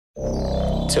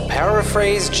To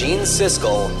paraphrase Gene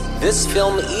Siskel, this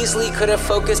film easily could have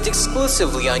focused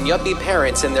exclusively on yuppie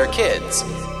parents and their kids.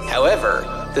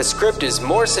 However, the script is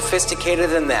more sophisticated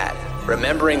than that,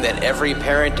 remembering that every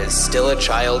parent is still a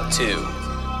child too.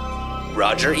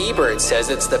 Roger Ebert says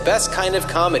it's the best kind of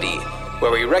comedy,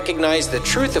 where we recognize the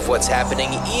truth of what's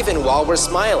happening even while we're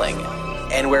smiling,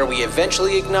 and where we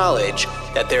eventually acknowledge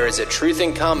that there is a truth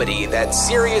in comedy that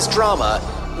serious drama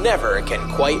never can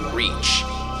quite reach.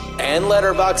 And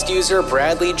Letterboxd user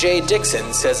Bradley J.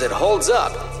 Dixon says it holds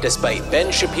up despite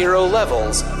Ben Shapiro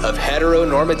levels of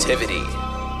heteronormativity.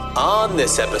 On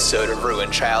this episode of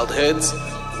Ruined Childhoods,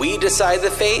 we decide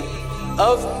the fate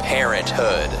of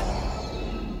parenthood.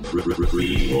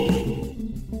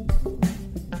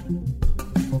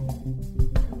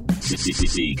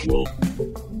 Sequel.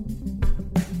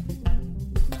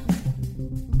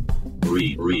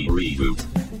 Reboot.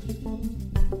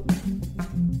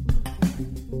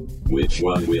 Which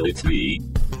one will it be?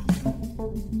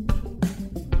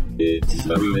 It's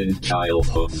the Ruined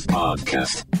Childhoods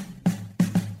podcast.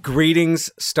 Greetings,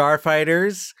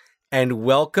 Starfighters, and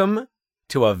welcome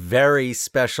to a very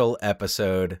special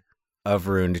episode of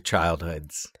Ruined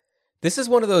Childhoods. This is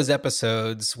one of those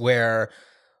episodes where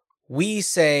we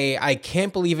say, I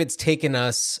can't believe it's taken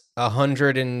us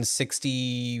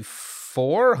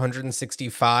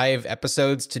 165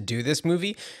 episodes to do this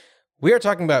movie. We are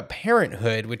talking about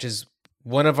Parenthood, which is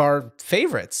one of our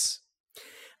favorites.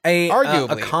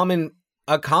 Arguably.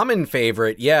 A common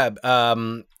favorite, yeah,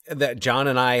 that John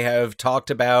and I have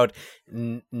talked about.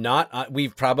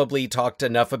 We've probably talked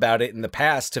enough about it in the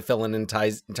past to fill an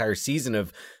entire season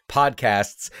of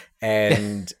podcasts,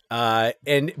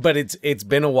 but it's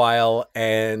been a while,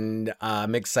 and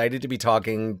I'm excited to be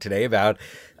talking today about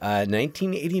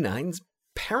 1989's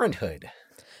Parenthood.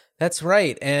 That's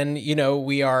right. And, you know,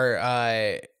 we are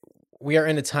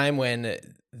in a time when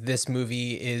this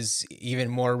movie is even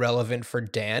more relevant for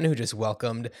Dan, who just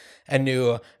welcomed a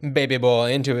new baby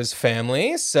boy into his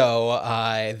family. So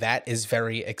that is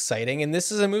very exciting. And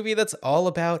this is a movie that's all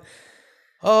about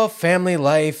family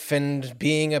life and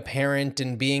being a parent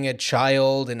and being a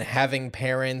child and having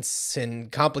parents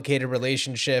and complicated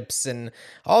relationships and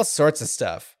all sorts of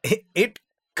stuff. It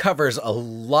covers a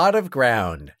lot of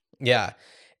ground. Yeah.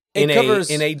 In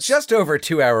a just over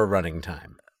 2 hour running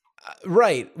time.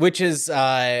 Right, which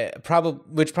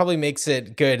probably makes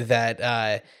it good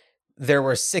that there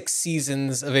were 6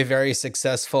 seasons of a very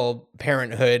successful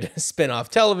Parenthood spin-off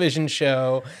television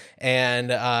show,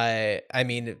 and I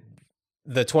mean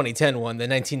the 2010 one, the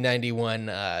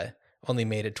 1991 only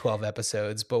made it 12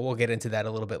 episodes, but we'll get into that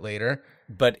a little bit later.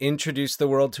 But introduced the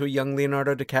world to a young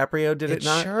Leonardo DiCaprio, did it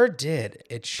not? It sure did.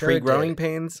 Pre-growing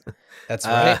pains. That's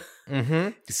right. Mm-hmm.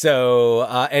 So,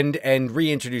 and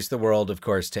reintroduced the world, of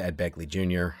course, to Ed Begley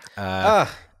Jr.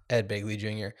 Ed Begley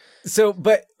Jr. So,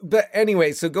 but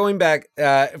anyway, so going back,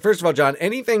 first of all, John,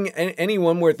 any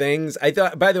one more things? I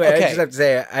thought, by the way, okay. I just have to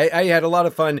say, I had a lot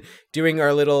of fun doing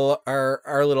our little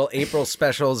April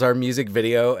specials, our music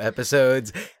video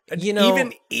episodes. You know,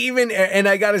 even, and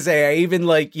I gotta say, I even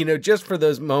like, you know, just for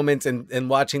those moments and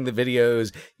watching the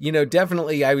videos, you know,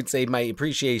 definitely, I would say my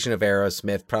appreciation of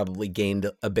Aerosmith probably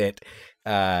gained a bit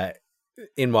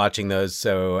in watching those.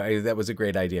 So that was a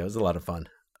great idea. It was a lot of fun.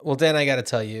 Well, Dan, I got to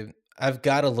tell you, I've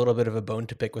got a little bit of a bone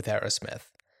to pick with Aerosmith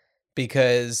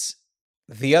because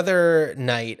the other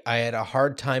night I had a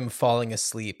hard time falling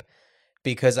asleep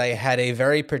because I had a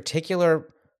very particular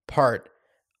part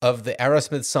of the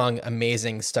Aerosmith song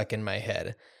Amazing stuck in my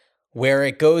head, where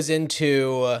it goes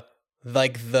into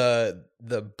like the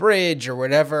bridge or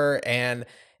whatever, and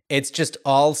it's just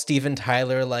all Steven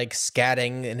Tyler like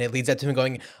scatting, and it leads up to him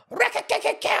going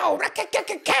 "Rack-a-cow,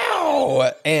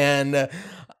 rack-a-cow," and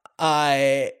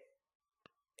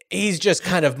he's just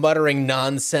kind of muttering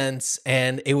nonsense,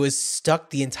 and it was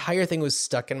stuck. The entire thing was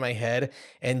stuck in my head.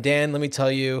 And Dan, let me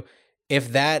tell you, if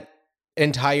that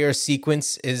entire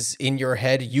sequence is in your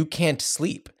head, you can't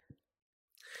sleep.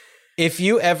 If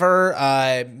you ever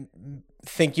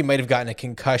think you might have gotten a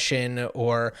concussion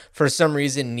or for some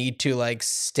reason need to like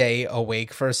stay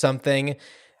awake for something,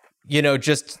 you know,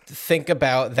 just think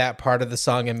about that part of the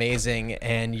song Amazing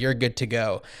and you're good to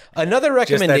go. Another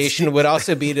recommendation would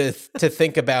also be to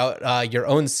think about your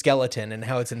own skeleton and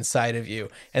how it's inside of you,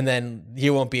 and then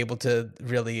you won't be able to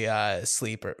really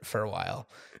sleep for a while.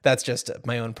 That's just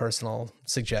my own personal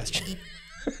suggestion.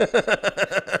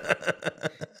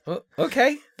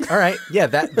 Okay. All right. Yeah,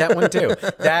 that one too.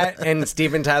 That and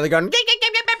Steven Tyler going,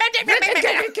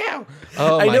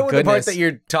 Oh I my know the part goodness. that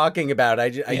you're talking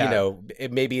about. You Yeah. know,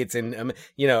 maybe it's in,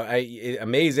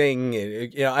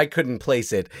 amazing. I couldn't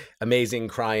place it. Amazing,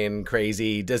 crying,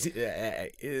 crazy. But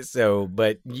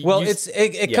Well,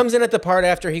 it comes in at the part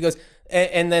after he goes,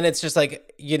 and then it's just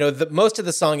like, most of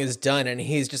the song is done, and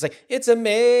he's just like, it's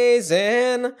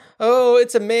amazing. Oh,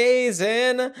 it's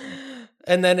amazing.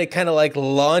 And then it kind of like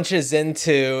launches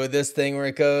into this thing where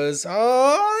it goes,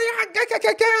 oh,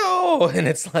 yeah, and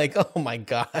it's like, oh my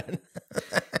God.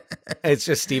 It's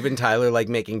just Steven Tyler like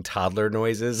making toddler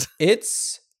noises.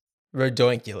 It's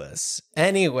ridiculous.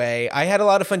 Anyway, I had a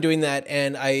lot of fun doing that,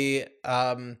 and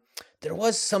there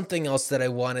was something else that I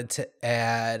wanted to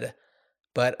add,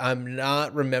 but I'm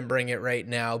not remembering it right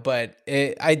now. But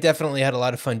I definitely had a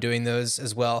lot of fun doing those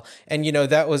as well. And,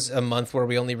 that was a month where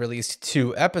we only released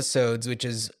 2 episodes, which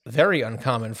is very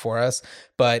uncommon for us.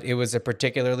 But it was a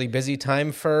particularly busy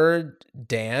time for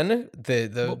Dan,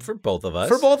 For both of us.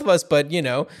 For both of us. But,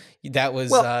 that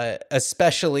was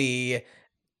especially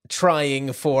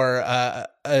trying for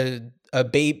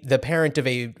the parent of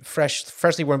a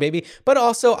freshly born baby, but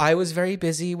also I was very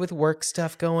busy with work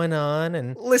stuff going on.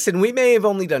 And listen, we may have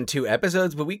only done 2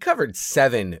 episodes, but we covered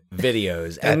 7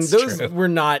 videos, and those true. were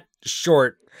not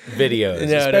short videos,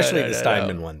 especially the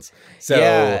Steinman ones. So,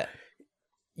 yeah.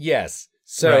 Yes.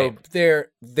 So Right.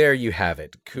 there you have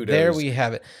it. Kudos. There we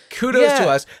have it. Kudos to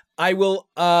us. I will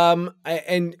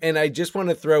and I just want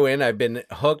to throw in, I've been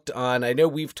hooked on, I know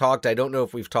we've talked, I don't know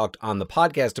if we've talked on the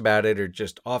podcast about it or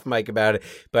just off mic about it,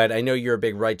 but I know you're a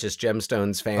big Righteous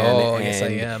Gemstones fan. Oh, yes, I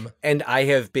am. And I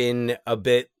have been a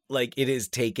bit like, it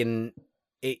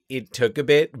took a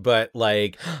bit, but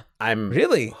like I'm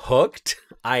Really hooked.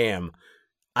 I am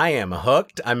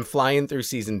hooked. I'm flying through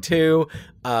season 2.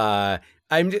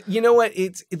 You know what?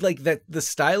 It's like that, the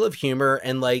style of humor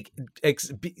and like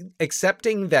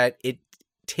accepting that it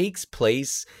takes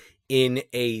place in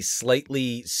a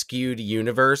slightly skewed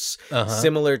universe,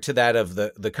 similar to that of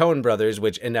the Coen brothers,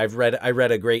 I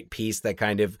read a great piece that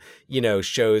kind of,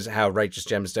 shows how Righteous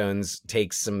Gemstones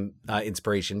takes some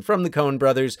inspiration from the Coen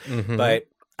brothers. Mm-hmm. But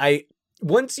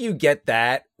once you get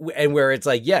that, and where it's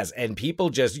like, yes, and people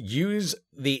just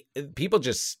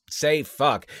say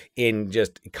fuck in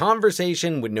just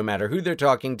conversation with no matter who they're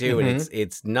talking to. Mm-hmm. And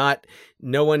it's not,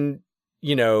 no one,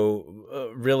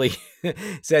 really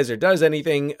says or does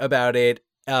anything about it.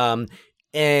 And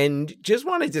just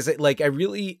wanted to say, like, I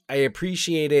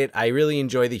appreciate it. I really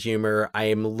enjoy the humor. I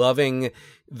am loving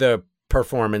the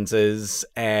performances,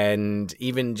 and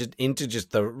even just into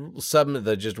just not some of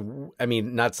the,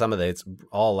 it's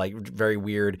all like very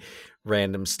weird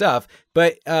random stuff,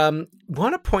 but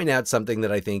want to point out something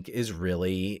that I think is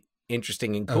really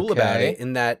interesting and cool about it,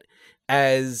 in that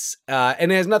and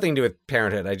it has nothing to do with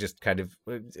parenthood. I just kind of,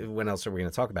 when else are we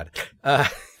going to talk about it?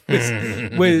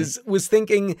 Was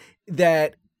thinking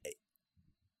that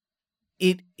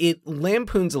it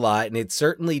lampoons a lot, and it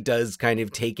certainly does kind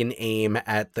of take an aim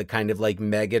at the kind of like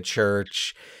mega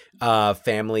church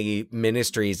family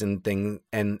ministries and thing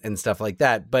and stuff like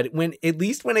that. But at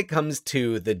least when it comes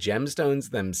to the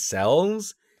Gemstones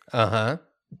themselves,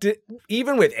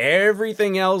 even with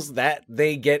everything else that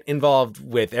they get involved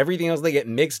with, everything else they get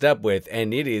mixed up with,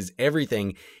 and it is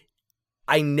everything,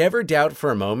 I never doubt for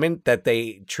a moment that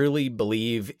they truly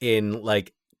believe in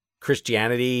like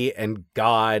Christianity and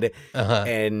God,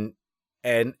 and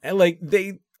like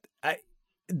they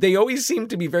always seem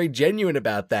to be very genuine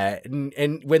about that.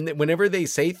 And whenever they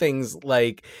say things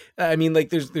like, I mean,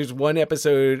 like there's one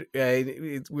episode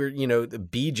where, the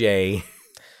BJ.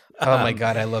 Oh my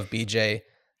God, I love BJ.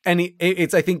 And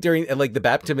it's, I think, during like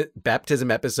the baptism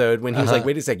episode when he was like,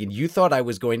 wait a second, you thought I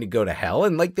was going to go to hell?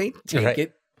 And like, they take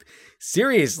it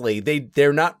seriously.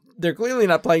 They're clearly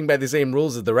not playing by the same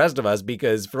rules as the rest of us,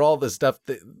 because for all the stuff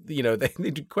that, they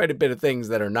do quite a bit of things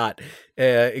that are not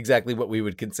exactly what we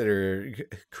would consider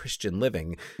Christian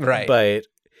living. Right.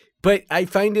 But I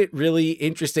find it really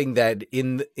interesting that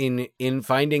in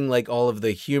finding like all of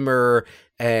the humor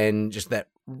and just that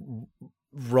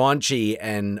raunchy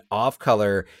and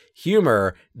off-color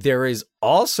humor, there is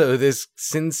also this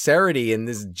sincerity and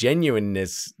this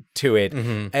genuineness to it.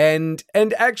 And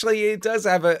actually it does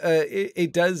have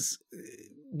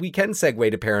we can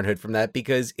segue to Parenthood from that,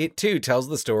 because it too tells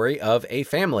the story of a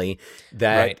family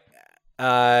that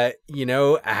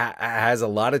has a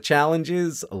lot of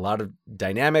challenges, a lot of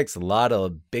dynamics, a lot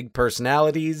of big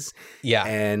personalities. Yeah.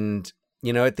 And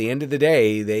at the end of the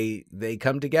day, they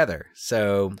come together.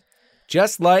 So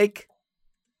just like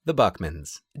the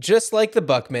Buckmans.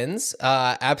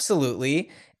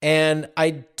 Absolutely. And I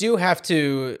do have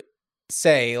to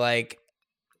say, like,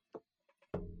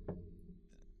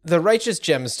 the Righteous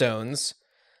Gemstones,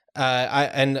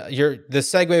 the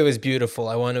segue was beautiful.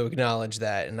 I want to acknowledge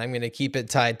that, and I'm going to keep it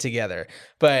tied together.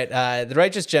 But The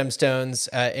Righteous Gemstones,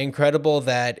 incredible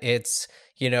that it's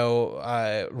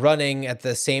running at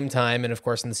the same time, and of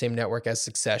course in the same network as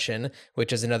Succession,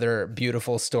 which is another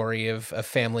beautiful story of a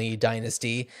family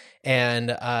dynasty.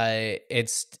 And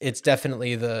it's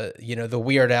definitely the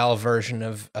Weird Al version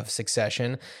of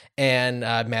Succession, and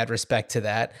mad respect to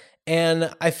that.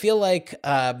 And I feel like.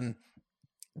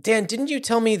 Dan, didn't you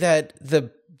tell me that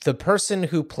the person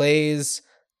who plays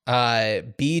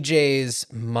BJ's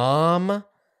mom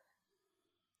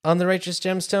on The Righteous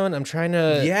Gemstone? I'm trying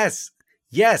to. Yes.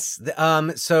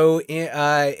 So,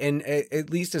 and at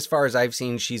least as far as I've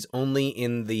seen, she's only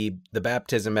in the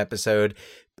baptism episode.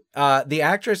 The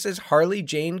actress is Harley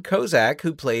Jane Kozak,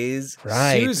 who plays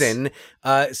Susan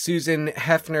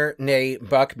Hefner, née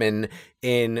Buckman,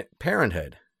 in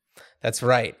Parenthood. That's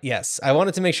right. Yes. I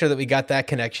wanted to make sure that we got that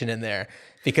connection in there,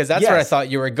 because that's where I thought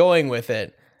you were going with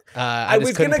it. I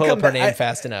just couldn't pull up her name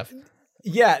fast enough.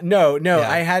 Yeah, no,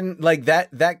 I hadn't, like,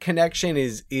 that connection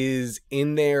is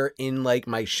in there in like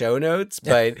my show notes,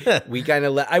 but we kind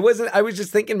of I was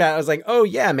just thinking about it. I was like, oh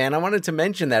yeah, man, I wanted to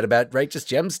mention that about Righteous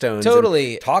Gemstones.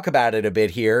 Totally. And talk about it a bit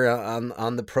here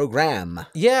on the program.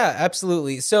 Yeah,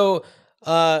 absolutely. So,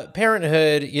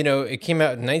 Parenthood, it came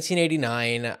out in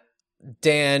 1989.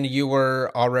 Dan, you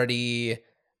were already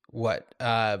what?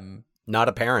 Not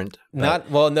a parent. Not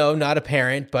a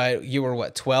parent, but you were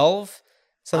what, 12?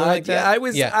 Something like that?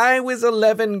 Yeah, I was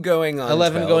 11 going on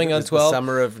 11 going on 12. The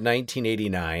summer of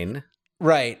 1989.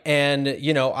 Right. And,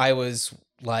 I was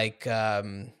like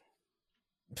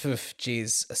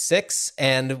 6,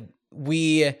 and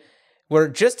we were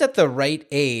just at the right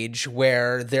age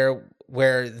where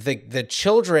the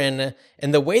children,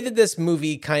 and the way that this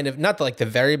movie kind of, not like the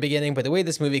very beginning, but the way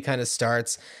this movie kind of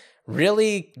starts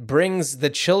really brings the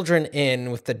children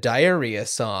in with the diarrhea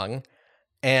song.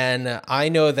 And I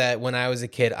know that when I was a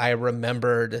kid, I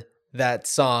remembered that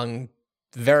song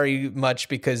very much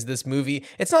because this movie,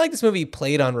 it's not like this movie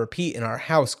played on repeat in our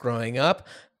house growing up,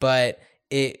 but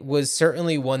it was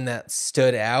certainly one that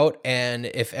stood out. And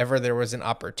if ever there was an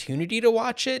opportunity to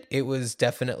watch it, it was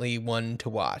definitely one to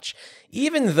watch.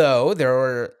 Even though there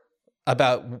were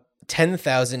about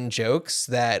 10,000 jokes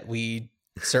that we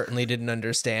certainly didn't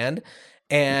understand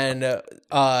and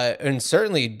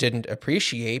certainly didn't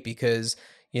appreciate, because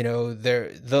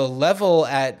the level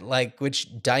at like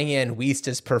which Diane Wiest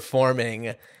is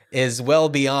performing is well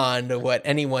beyond what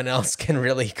anyone else can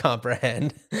really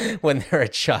comprehend when they're a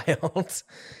child.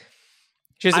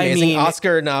 She's amazing.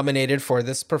 Oscar nominated for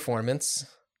this performance.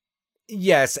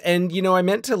 Yes, and I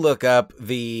meant to look up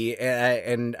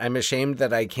and I'm ashamed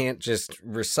that I can't just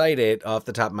recite it off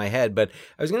the top of my head, but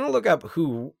I was going to look up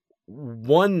who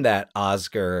won that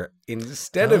Oscar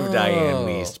instead of Diane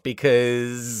Wiest,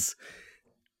 because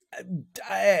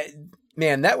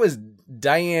man, that was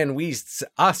Diane Wiest's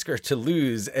Oscar to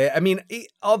lose. I mean,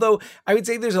 although I would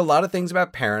say there's a lot of things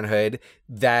about Parenthood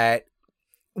that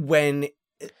when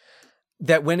it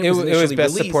was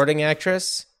Best released, Supporting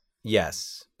Actress.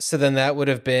 Yes. So then that would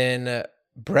have been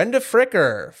Brenda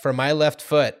Fricker for My Left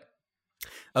Foot.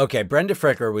 Okay, Brenda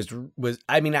Fricker was.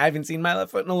 I mean, I haven't seen My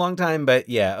Left Foot in a long time, but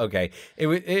yeah, okay.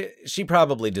 She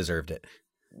probably deserved it.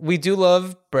 We do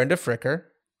love Brenda Fricker.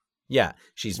 Yeah,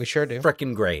 we sure do.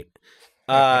 Frickin' great.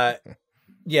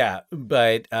 Yeah,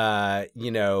 but Diane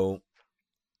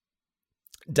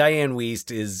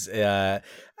Wiest is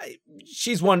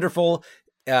she's wonderful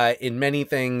in many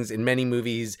things, in many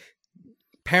movies.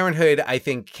 Parenthood, I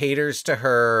think, caters to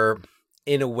her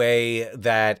in a way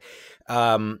that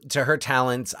to her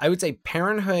talents. I would say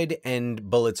Parenthood and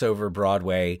Bullets Over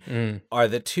Broadway are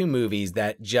the two movies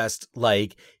that just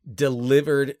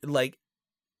delivered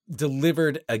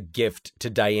a gift to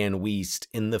Diane Wiest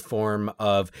in the form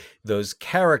of those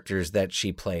characters that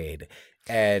she played.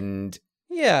 And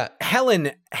yeah,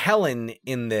 Helen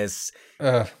in this,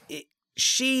 I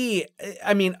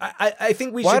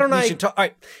think we should talk. All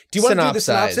right, do you want to do the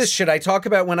synopsis? Should I talk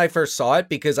about when I first saw it?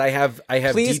 Because I have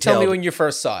Please tell me when you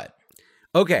first saw it.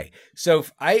 Okay. So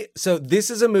this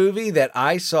is a movie that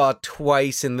I saw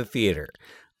twice in the theater,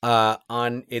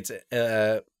 on its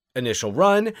initial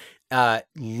run.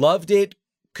 Loved it.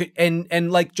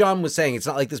 And like John was saying, it's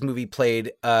not like this movie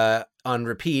played on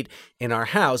repeat in our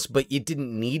house, but you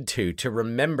didn't need to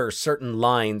remember certain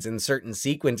lines and certain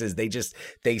sequences.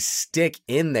 They stick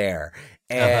in there.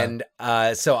 And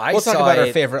so we'll talk about our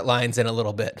favorite lines in a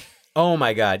little bit. Oh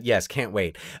my God. Yes. Can't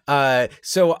wait.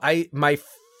 So my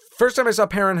First time I saw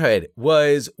Parenthood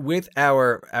was with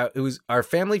it was our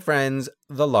family friends,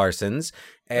 the Larsons,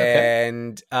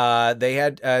 and they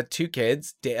had 2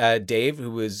 kids, Dave,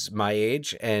 who was my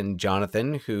age, and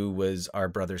Jonathan, who was our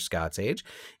brother Scott's age,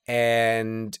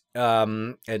 and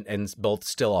both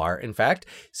still are, in fact.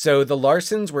 So the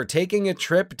Larsons were taking a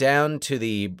trip down to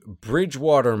the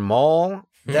Bridgewater Mall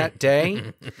that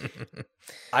day.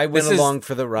 I went along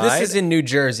for the ride. This is in New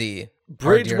Jersey.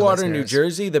 Bridgewater, New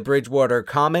Jersey, the Bridgewater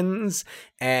Commons,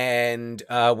 and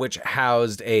which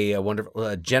housed a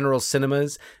wonderful General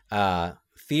Cinemas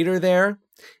theater there.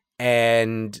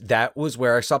 And that was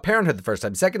where I saw Parenthood the first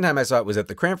time. Second time I saw it was at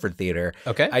the Cranford Theater.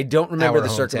 Okay. I don't remember the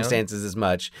circumstances as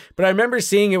much, but I remember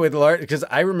seeing it with Lars, because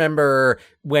I remember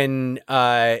when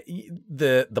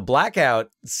the blackout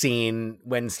scene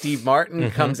when Steve Martin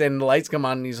comes in, the lights come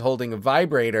on, and he's holding a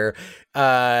vibrator.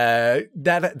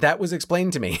 That was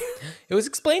explained to me. It was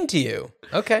explained to you.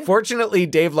 Okay. Fortunately,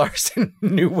 Dave Larson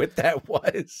knew what that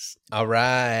was. All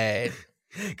right.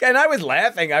 And I was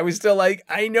laughing. I was still like,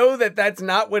 I know that that's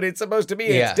not what it's supposed to be.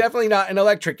 Yeah. It's definitely not an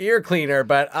electric ear cleaner,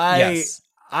 but I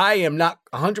am not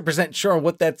 100% sure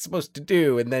what that's supposed to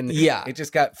do. And then it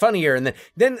just got funnier. And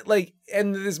then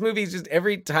and this movie is just,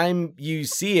 every time you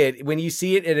see it, when you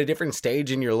see it at a different stage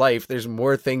in your life, there's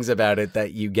more things about it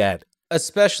that you get.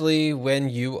 Especially when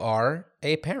you are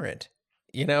a parent.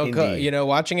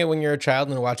 Watching it when you're a child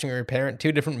and watching your parent,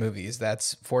 2 different movies.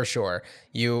 That's for sure.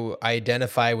 You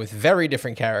identify with very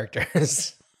different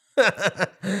characters.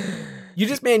 You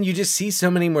just see so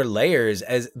many more layers.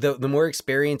 As the more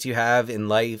experience you have in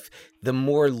life, the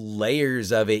more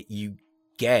layers of it you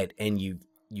get and you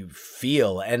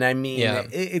feel. And I mean,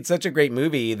 it's such a great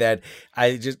movie that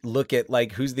I just look at,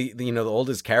 like, who's the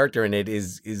oldest character in it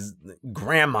is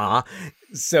Grandma.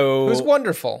 So who's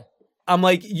wonderful. I'm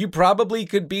like, you probably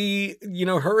could be,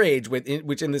 her age,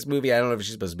 which in this movie, I don't know if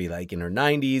she's supposed to be like in her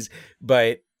 90s,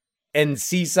 and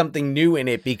see something new in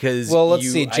it because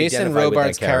let's see. Jason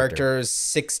Robards' character is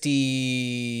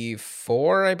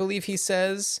 64, I believe he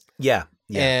says. Yeah.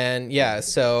 And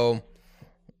so,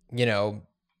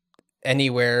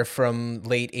 anywhere from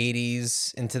late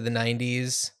 80s into the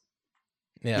 90s.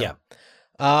 Yeah.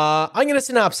 I'm going to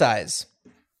synopsize.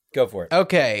 Go for it.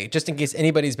 Okay, just in case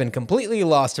anybody's been completely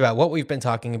lost about what we've been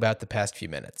talking about the past few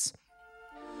minutes.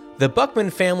 The Buckman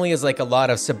family is like a lot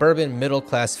of suburban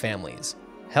middle-class families.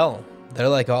 Hell, they're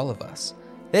like all of us.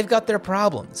 They've got their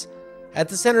problems. At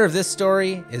the center of this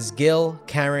story is Gil,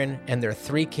 Karen, and their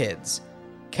 3 kids.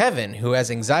 Kevin, who has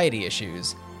anxiety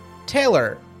issues.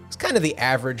 Taylor, who's kind of the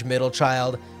average middle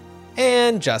child.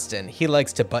 And Justin, he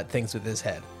likes to butt things with his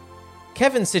head.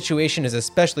 Kevin's situation is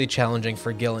especially challenging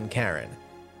for Gil and Karen.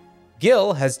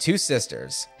 Gil has 2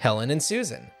 sisters, Helen and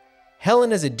Susan.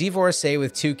 Helen is a divorcee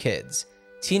with 2 kids.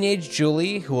 Teenage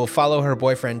Julie, who will follow her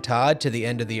boyfriend Todd to the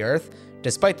end of the earth,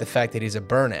 despite the fact that he's a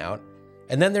burnout.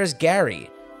 And then there's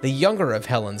Gary, the younger of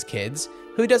Helen's kids,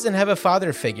 who doesn't have a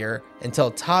father figure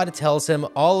until Todd tells him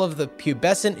all of the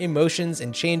pubescent emotions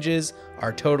and changes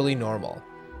are totally normal.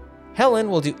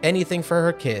 Helen will do anything for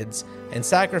her kids and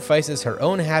sacrifices her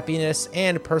own happiness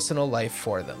and personal life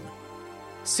for them.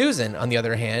 Susan, on the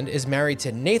other hand, is married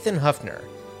to Nathan Huffner,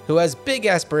 who has big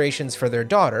aspirations for their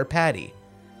daughter, Patty.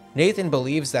 Nathan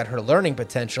believes that her learning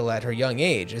potential at her young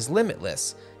age is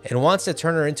limitless and wants to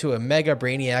turn her into a mega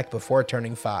brainiac before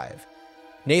turning 5.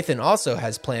 Nathan also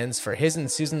has plans for his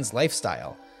and Susan's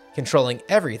lifestyle, controlling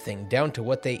everything down to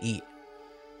what they eat.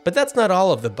 But that's not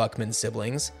all of the Buckman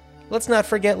siblings. Let's not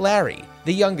forget Larry,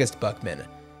 the youngest Buckman,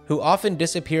 who often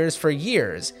disappears for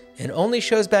years and only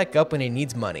shows back up when he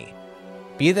needs money.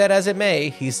 Be that as it may,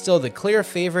 he's still the clear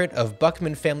favorite of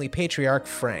Buckman family patriarch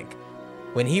Frank.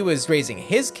 When he was raising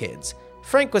his kids,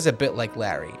 Frank was a bit like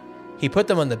Larry. He put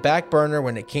them on the back burner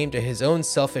when it came to his own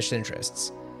selfish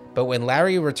interests. But when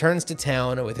Larry returns to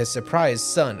town with his surprised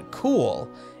son, Cool,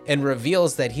 and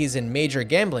reveals that he's in major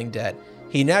gambling debt,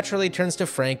 he naturally turns to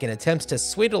Frank and attempts to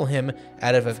swindle him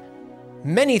out of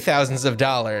many thousands of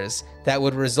dollars that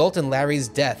would result in Larry's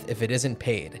death if it isn't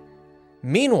paid.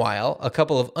 Meanwhile, a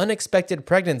couple of unexpected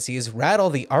pregnancies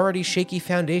rattle the already shaky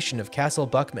foundation of Castle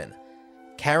Buckman.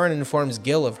 Karen informs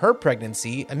Gil of her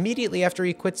pregnancy immediately after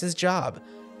he quits his job,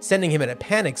 sending him in a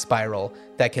panic spiral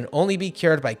that can only be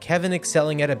cured by Kevin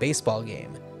excelling at a baseball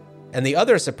game. And the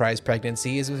other surprise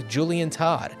pregnancy is with Julie and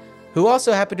Todd, who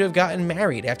also happen to have gotten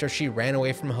married after she ran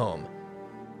away from home.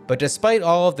 But despite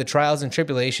all of the trials and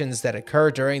tribulations that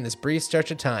occur during this brief stretch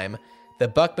of time, the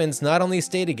Buckmans not only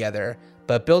stay together,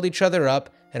 but build each other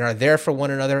up and are there for one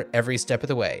another every step of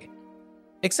the way.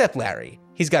 Except Larry.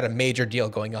 He's got a major deal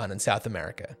going on in South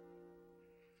America.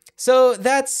 So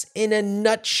that's, in a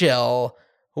nutshell,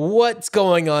 what's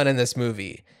going on in this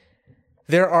movie.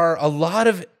 There are a lot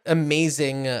of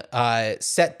amazing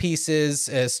set pieces,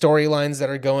 storylines that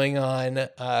are going on,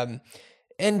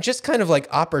 and just kind of like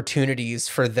opportunities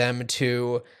for them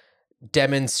to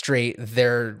demonstrate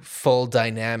their full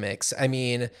dynamics. I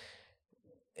mean,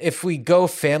 if we go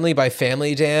family by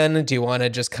family, Dan, do you want to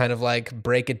just kind of like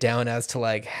break it down as to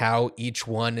like how each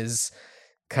one is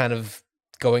kind of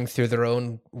going through their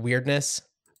own weirdness?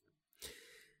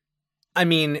 I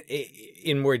mean,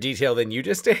 in more detail than you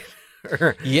just did?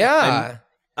 Yeah.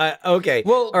 Okay.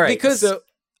 Well, all right. because So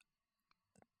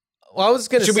I was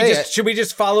going to say, should we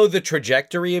just follow the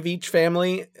trajectory of each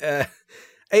family?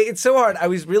 It's so hard. I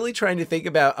was really trying to think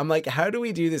about, I'm like, how do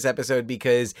we do this episode?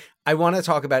 Because I want to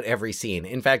talk about every scene.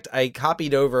 In fact, I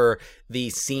copied over the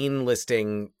scene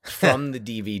listing from the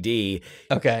DVD.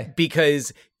 okay.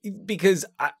 Because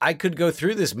I could go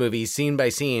through this movie scene by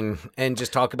scene and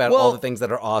just talk about all the things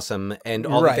that are awesome and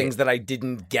all the things that I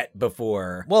didn't get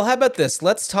before. Well, how about this?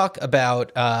 Let's talk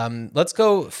about, let's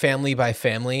go family by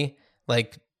family,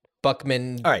 like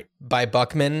Buckman by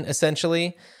Buckman,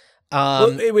 essentially.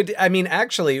 Well, it would, I mean,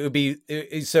 actually, it would be,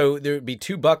 so there would be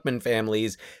two Buckman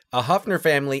families, a Huffner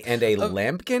family and a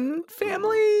Lampkin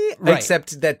family, right.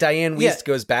 Except that Diane Wiest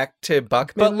goes back to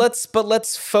Buckman. But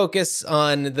let's focus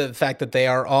on the fact that they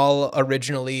are all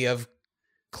originally of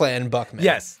Clan Buckman.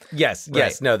 Yes.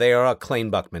 Right. No, they are all Clan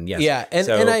Buckman. Yes. Yeah,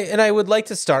 and I would like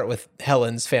to start with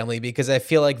Helen's family because I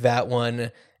feel like that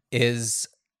one is,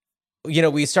 you know,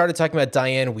 we started talking about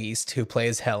Diane Wiest, who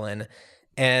plays Helen.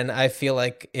 And I feel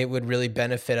like it would really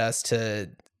benefit us to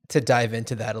dive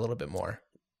into that a little bit more.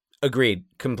 Agreed.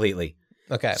 Completely.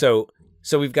 Okay. So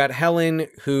we've got Helen,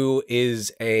 who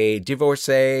is a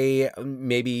divorcee,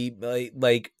 maybe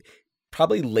like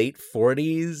probably late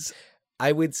 40s,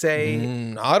 I would say.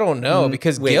 I don't know,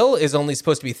 because Gil is only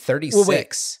supposed to be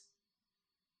 36.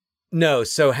 No,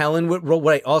 so Helen would roll.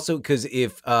 What I also, because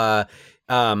if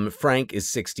Frank is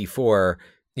 64,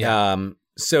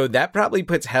 so that probably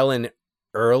puts Helen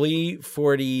early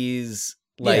 40s.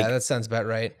 Yeah, that sounds about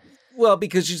right. Well,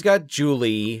 because she's got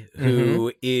Julie,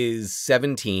 who is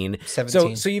 17.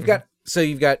 So you've got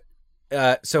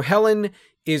so Helen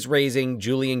is raising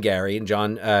Julie and Gary, and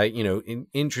John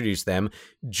introduced them.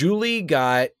 Julie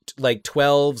got like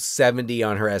 1270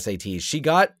 on her SATs. She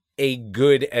got a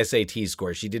good SAT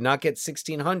score. She did not get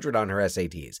 1600 on her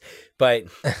SATs, but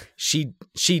she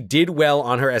did well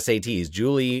on her SATs.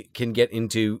 Julie can get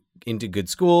into good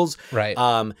schools. Right.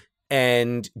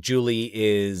 And Julie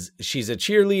she's a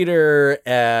cheerleader,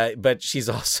 but she's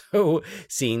also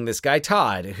seeing this guy,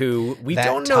 Todd, who we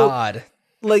don't know. Todd.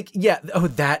 Like, yeah. Oh,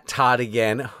 that Todd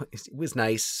again. It was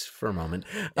nice for a moment.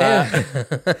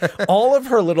 All of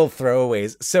her little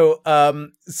throwaways.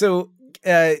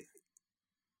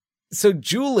 So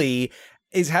Julie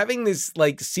is having this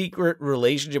like secret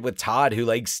relationship with Todd, who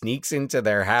like sneaks into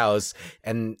their house.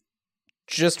 And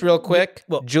just real quick,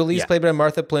 Julie's yeah. played by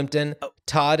Martha Plimpton.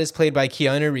 Todd is played by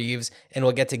Keanu Reeves, and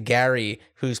we'll get to Gary,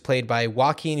 who's played by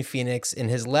Joaquin Phoenix in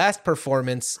his last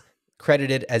performance,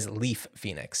 credited as Leaf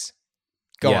Phoenix.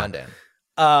 Go on, Dan.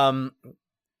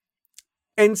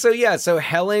 And so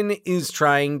Helen is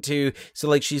trying to,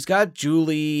 she's got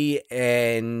Julie,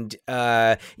 and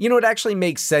it actually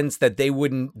makes sense that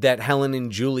Helen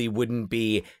and Julie wouldn't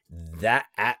be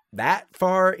that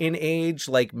far in age,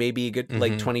 like maybe a good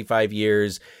like 25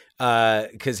 years,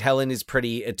 because Helen is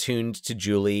pretty attuned to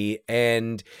Julie,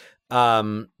 and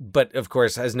but of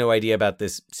course has no idea about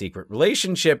this secret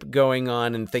relationship going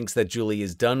on and thinks that Julie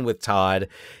is done with Todd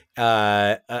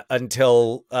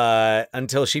until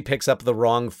she picks up the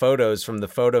wrong photos from the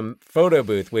photo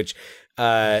booth, which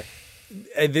one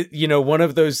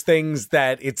of those things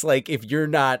that it's like if you're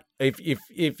not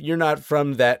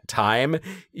from that time,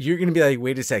 you're gonna be like,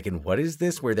 wait a second, what is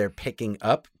this? Where they're picking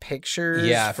up pictures?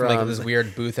 Yeah, from like this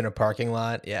weird booth in a parking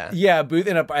lot. Yeah, booth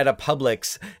at a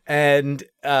Publix, and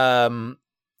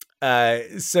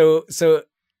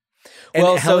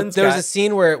there's a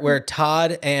scene where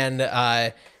Todd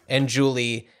and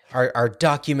Julie are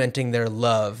documenting their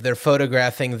love. They're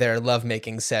photographing their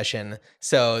lovemaking session.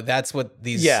 So that's what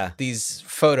these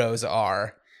photos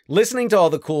are. Listening to all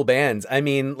the cool bands. I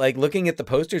mean, like looking at the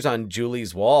posters on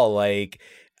Julie's wall, like,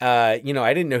 I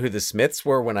didn't know who the Smiths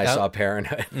were when I saw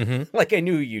Paranoid. Like I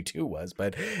knew who U2 was,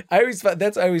 but I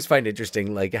always find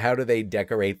interesting. Like, how do they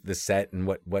decorate the set and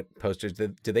what posters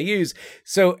do they use?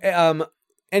 So,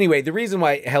 Anyway, the reason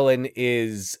why Helen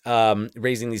is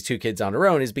raising these two kids on her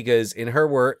own is because in her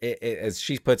work, as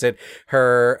she puts it,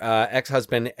 her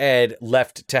ex-husband, Ed,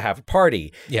 left to have a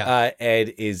party. Yeah.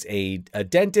 Ed is a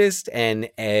dentist, and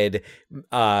Ed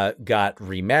got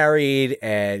remarried,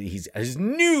 and he's his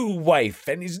new wife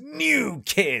and his new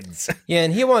kids. Yeah,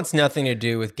 and he wants nothing to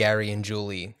do with Gary and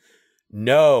Julie.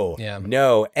 No. Yeah.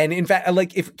 No. And in fact,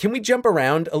 like, can we jump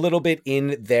around a little bit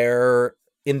in their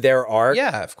arc?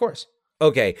 Yeah, of course.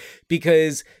 Okay,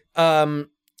 because so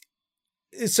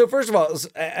first of all,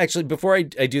 actually, before I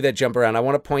do that jump around, I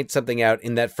want to point something out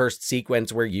in that first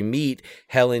sequence where you meet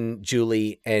Helen,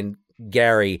 Julie, and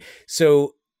Gary.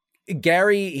 So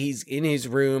Gary, he's in his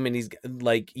room, and he's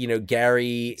like,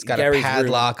 Gary's got Gary's a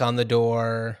padlock room, on the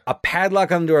door. a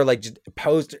padlock on the door, like just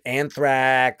post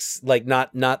anthrax, like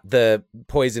not the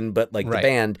poison, but like the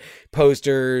band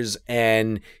posters,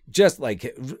 and just like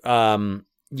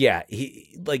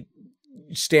he like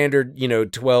standard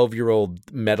 12-year-old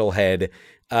metalhead,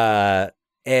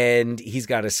 and he's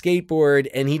got a skateboard,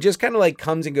 and he just kind of like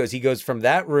comes and goes. He goes from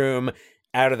that room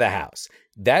out of the house.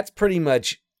 That's pretty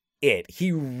much it.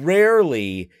 He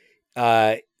rarely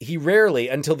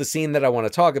until the scene that I want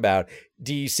to talk about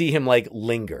do you see him like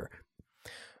linger.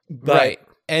 But, right.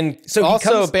 And so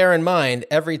also bear in mind,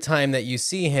 every time that you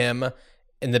see him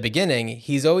in the beginning,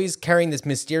 he's always carrying this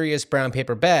mysterious brown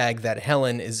paper bag that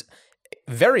Helen is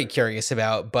very curious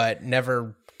about, but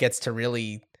never gets to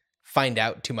really find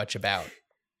out too much about.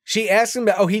 She asks him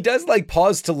about, he does like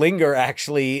pause to linger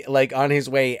actually, like on his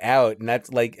way out. And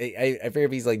that's like, I forget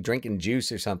if he's like drinking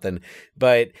juice or something,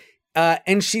 but,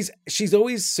 and she's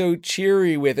always so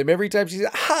cheery with him. Every time she's,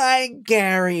 hi,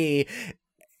 Gary.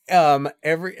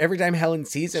 Every time Helen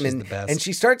sees him, and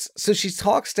she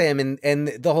talks to him, and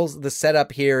the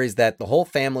setup here is that the whole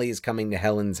family is coming to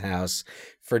Helen's house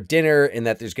for dinner, and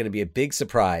that there's going to be a big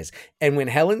surprise. And when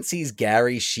Helen sees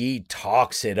Gary, she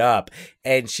talks it up,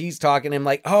 and she's talking to him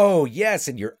like, oh yes,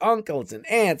 and your uncles and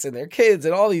aunts and their kids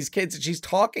and all these kids, and she's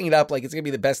talking it up like it's going to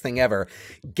be the best thing ever.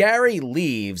 Gary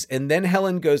leaves, and then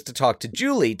Helen goes to talk to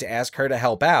Julie to ask her to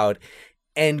help out,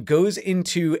 and goes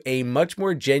into a much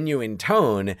more genuine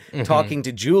tone, talking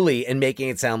to Julie and making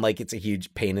it sound like it's a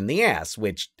huge pain in the ass,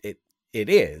 which it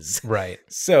is. Right.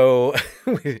 So,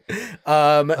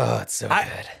 it's so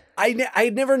good.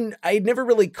 I'd never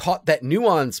really caught that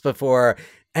nuance before.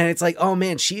 And it's like, oh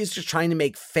man, she is just trying to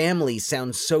make family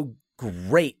sound so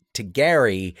great to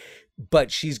Gary,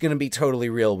 but she's going to be totally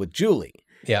real with Julie.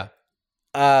 Yeah.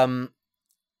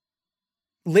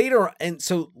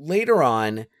 Later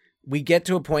on, we get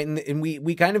to a point, and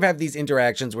we kind of have these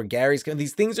interactions where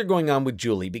these things are going on with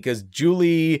Julie, because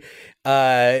Julie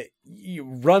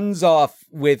runs off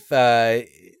with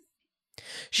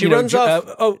she runs off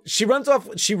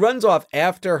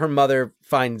after her mother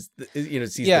finds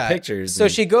sees the pictures. So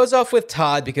she goes off with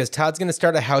Todd because Todd's going to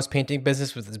start a house painting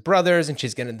business with his brothers, and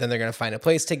then they're going to find a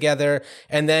place together.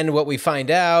 And then what we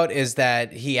find out is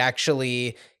that he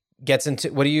actually gets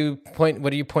into what are you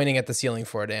pointing at the ceiling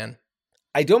for, Dan?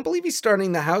 I don't believe he's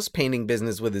starting the house painting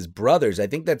business with his brothers. I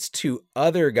think that's two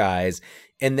other guys.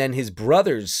 And then his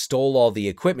brothers stole all the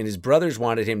equipment. His brothers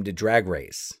wanted him to drag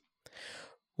race.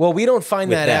 Well, we don't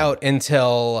find that out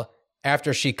until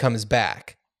after she comes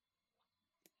back.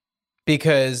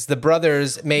 Because the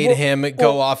brothers made him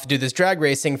go off, do this drag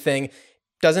racing thing.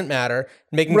 Doesn't matter.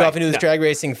 Make him go off and do this drag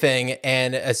racing thing,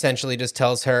 and essentially just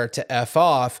tells her to F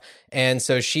off. And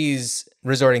so she's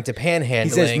resorting to panhandling. He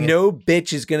says, no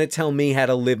bitch is going to tell me how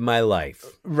to live my life.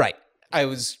 Right. I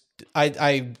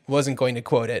wasn't going to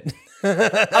quote it.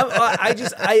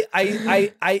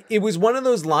 It was one of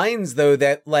those lines though,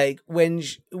 that like when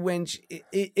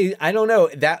I don't know,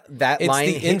 that it's line,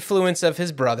 the influence of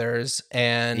his brothers,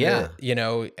 and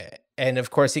and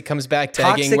of course he comes back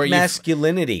begging toxic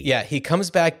masculinity. He comes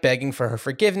back begging for her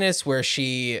forgiveness, where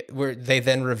they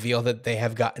then reveal that they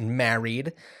have gotten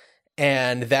married.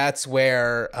 And that's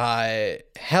where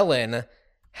Helen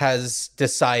has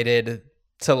decided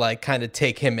to like kind of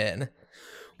take him in.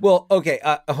 Well, okay,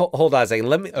 hold on a second.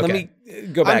 Let me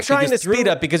go back. I'm trying to speed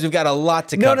up because we've got a lot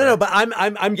to cover. No, but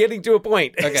I'm getting to a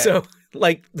point. Okay. So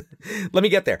like, let me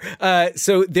get there.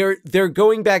 So they're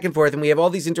going back and forth, and we have all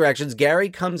these interactions. Gary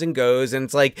comes and goes, and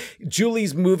it's like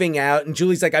Julie's moving out, and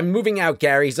Julie's like, I'm moving out,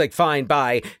 Gary. He's like, fine,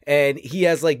 bye. And he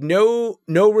has like no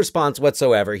response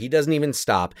whatsoever. He doesn't even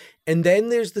stop. And then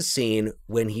there's the scene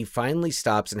when he finally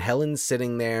stops, and Helen's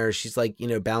sitting there. She's like,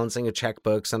 balancing a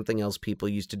checkbook, something else people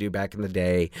used to do back in the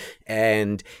day.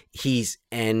 And he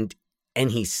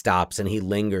stops and he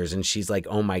lingers, and she's like,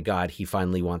 oh my God, he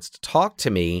finally wants to talk to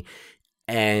me.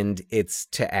 And it's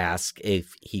to ask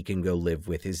if he can go live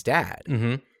with his dad.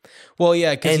 Mm-hmm. Well,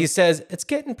 yeah, because he And- says it's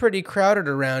getting pretty crowded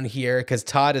around here because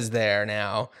Todd is there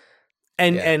now.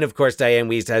 And of course, Diane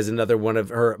Wiest has another one of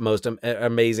her most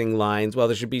amazing lines. Well,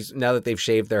 there should be, now that they've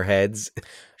shaved their heads,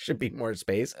 should be more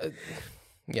space.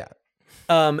 Yeah.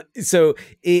 So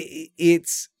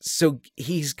it's so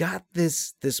he's got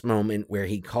this moment where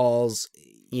he calls,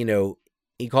 he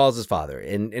calls his father,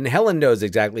 and Helen knows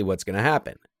exactly what's going to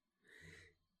happen.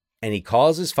 And he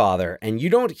calls his father, and you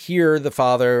don't hear the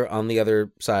father on the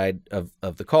other side of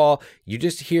the call. You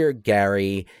just hear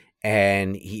Gary.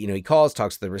 And he calls,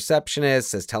 talks to the receptionist,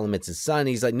 says, tell him it's his son.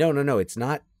 He's like, no, it's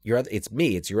not your other, it's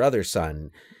me. It's your other son,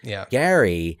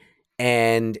 Gary.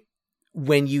 And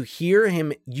when you hear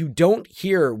him, you don't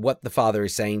hear what the father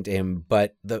is saying to him,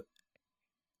 but the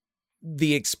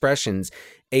expressions,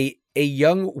 a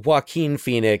young Joaquin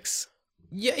Phoenix.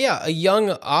 Yeah, a young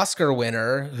Oscar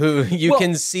winner who you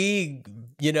can see,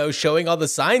 showing all the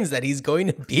signs that he's going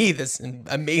to be this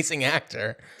amazing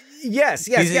actor. Yes.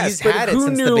 He's had it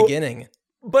since the beginning.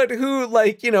 But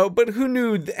who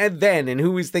knew then, and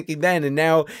who was thinking then? And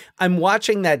now I'm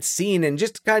watching that scene and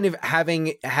just kind of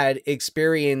having had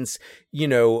experience,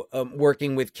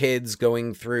 working with kids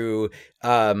going through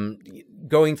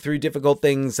difficult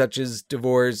things such as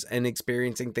divorce and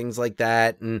experiencing things like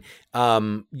that. And,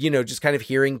 just kind of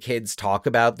hearing kids talk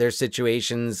about their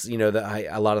situations,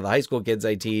 a lot of the high school kids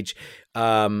I teach,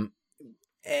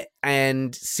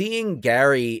 and seeing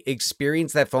Gary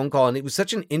experience that phone call, and it was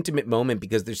such an intimate moment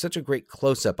because there's such a great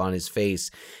close-up on his face,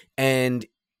 and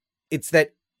it's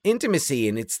that intimacy,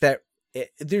 and it's that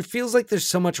there feels like there's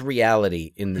so much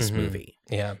reality in this movie.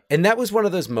 Yeah. And that was one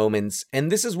of those moments,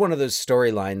 and this is one of those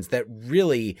storylines that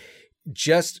really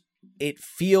just, it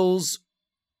feels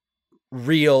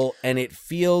real, and it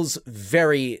feels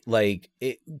very like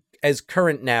it, as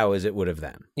current now as it would have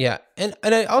then. Yeah. And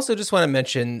I also just want to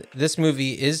mention this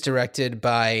movie is directed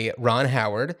by Ron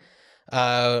Howard.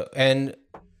 And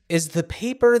is The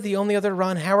Paper the only other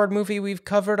Ron Howard movie we've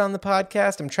covered on the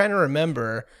podcast? I'm trying to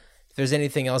remember if there's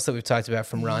anything else that we've talked about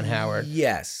from Ron Howard.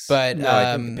 Yes. But no,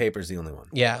 I think The Paper's the only one.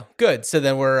 Yeah, good. So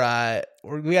then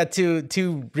we got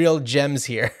two real gems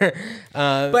here.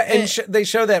 They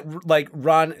show that like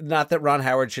not that Ron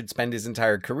Howard should spend his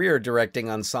entire career directing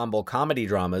ensemble comedy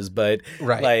dramas, but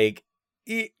like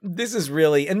this is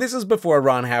really, and this is before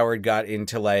Ron Howard got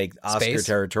into like Oscar Space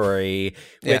territory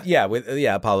with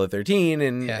Apollo 13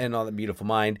 and All the Beautiful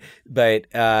Mind. But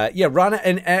Ron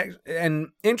and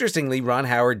interestingly, Ron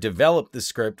Howard developed the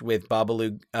script with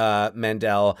Babalu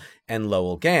Mandel and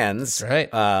Lowell Gans,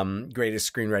 That's right.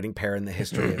 Greatest screenwriting pair in the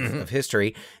history of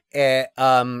history.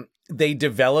 They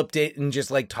developed it and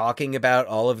just like talking about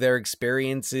all of their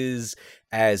experiences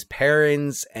as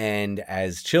parents and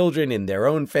as children in their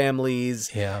own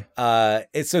families. Yeah.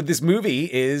 So this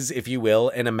movie is, if you will,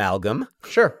 an amalgam.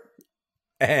 Sure.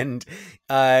 And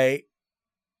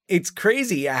it's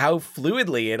crazy how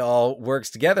fluidly it all works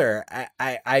together.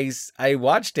 I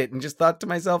watched it and just thought to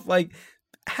myself, like,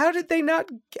 how did they not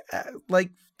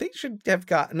they should have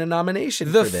gotten a nomination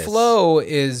for this. The flow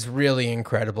is really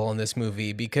incredible in this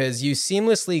movie because you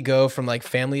seamlessly go from like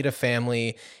family to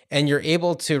family and you're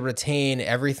able to retain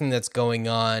everything that's going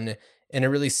on in a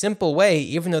really simple way,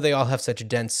 even though they all have such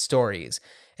dense stories.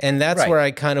 And that's where I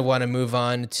kind of want to move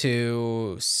on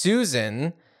to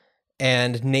Susan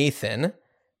and Nathan.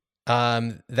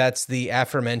 That's the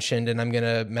aforementioned, and I'm going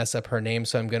to mess up her name,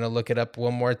 so I'm going to look it up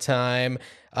one more time.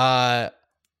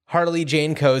 Harley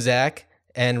Jane Kozak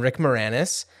and Rick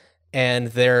Moranis, and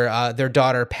their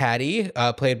daughter Patty,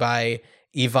 played by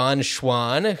Yvonne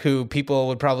Schwan, who people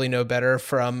would probably know better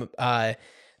from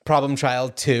Problem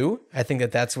Child 2. I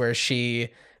think that's where she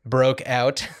broke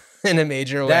out in a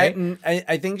major way.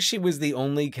 I think she was the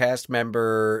only cast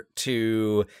member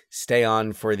to stay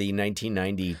on for the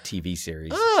 1990 TV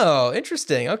series. Oh,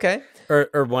 interesting. Okay.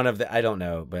 Or one of the, I don't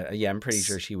know, but yeah, I'm pretty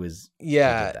sure she was.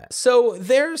 Yeah. She did that. So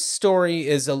their story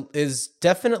is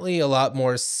definitely a lot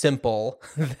more simple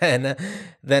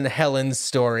than Helen's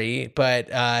story, but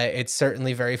it's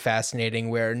certainly very fascinating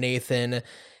where Nathan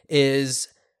is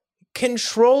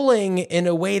controlling in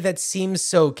a way that seems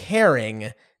so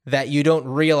caring that you don't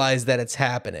realize that it's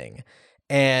happening.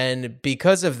 And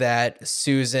because of that,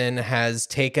 Susan has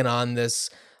taken on this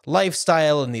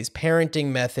lifestyle and these parenting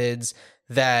methods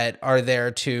that are there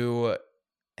to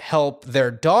help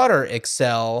their daughter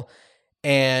excel,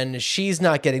 and she's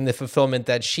not getting the fulfillment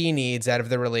that she needs out of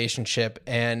the relationship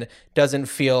and doesn't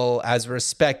feel as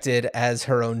respected as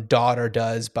her own daughter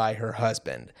does by her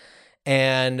husband.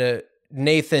 And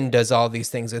Nathan does all these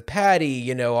things with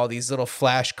Patty, all these little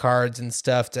flashcards and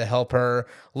stuff to help her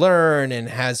learn, and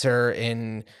has her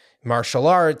in martial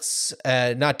arts.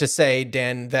 Not to say,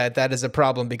 Dan, that is a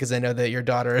problem, because I know that your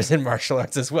daughter is in martial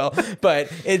arts as well, but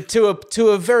to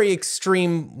a very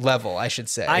extreme level, I should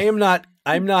say.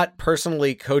 I'm not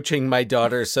personally coaching my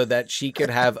daughter so that she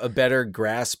could have a better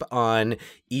grasp on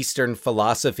Eastern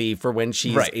philosophy for when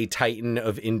she's a titan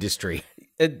of industry.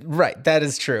 Right. That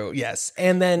is true. Yes.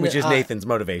 And then, which is Nathan's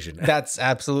motivation. That's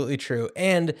absolutely true.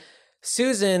 And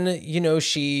Susan,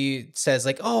 she says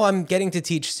like, oh, I'm getting to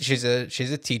teach. She's a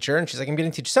teacher, and she's like, I'm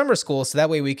getting to teach summer school, so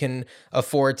that way we can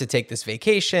afford to take this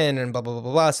vacation and blah, blah, blah,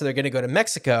 blah, blah. So they're going to go to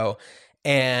Mexico.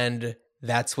 And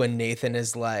that's when Nathan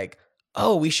is like,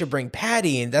 oh, we should bring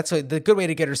Patty, and that's the good way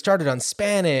to get her started on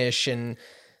Spanish. And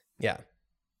yeah.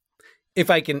 If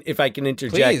I can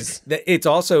interject, it's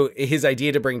also his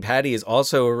idea to bring Patty is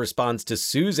also a response to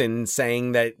Susan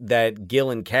saying that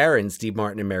Gil and Karen, Steve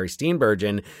Martin and Mary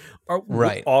Steenburgen, are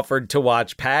offered to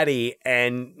watch Patty,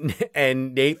 and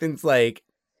Nathan's like,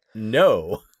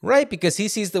 no. Right, because he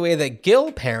sees the way that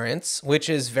Gil parents, which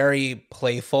is very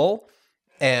playful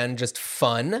and just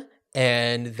fun,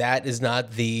 and that is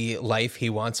not the life he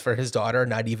wants for his daughter,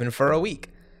 not even for a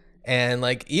week. And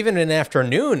like even an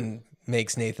afternoon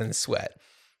makes Nathan sweat.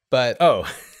 But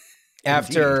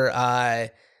after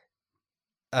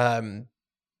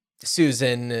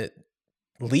Susan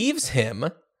leaves him,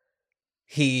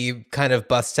 he kind of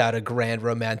busts out a grand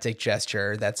romantic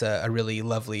gesture. That's a really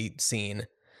lovely scene.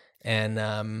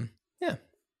 And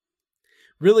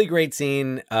really great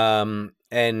scene.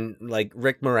 And like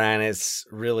Rick Moranis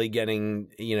really getting,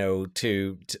 to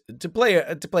play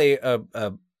a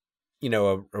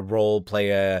role,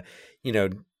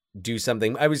 do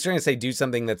something. I was trying to say do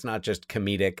something that's not just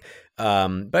comedic.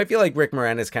 But I feel like Rick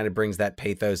Moranis kind of brings that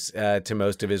pathos to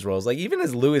most of his roles. Like even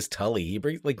as Louis Tully, he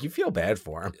brings, like, you feel bad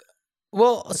for him.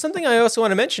 Well, something I also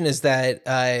want to mention is that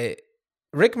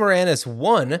Rick Moranis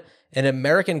won an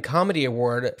American Comedy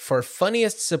Award for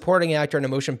Funniest Supporting Actor in a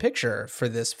Motion Picture for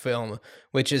this film,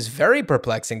 which is very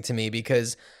perplexing to me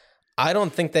because I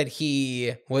don't think that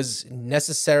he was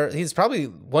necessarily... He's probably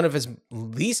one of his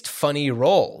least funny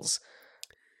roles.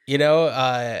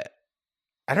 I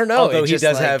don't know. Although he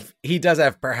does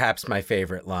have perhaps my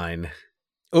favorite line.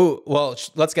 Oh, well,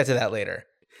 let's get to that later.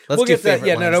 We'll get to that.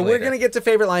 Yeah, no, we're going to get to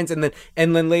favorite lines, and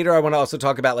then later I want to also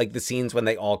talk about like the scenes when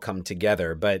they all come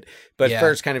together. But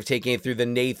first, kind of taking it through the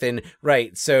Nathan,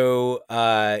 right? So,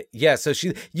 so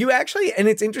you actually, and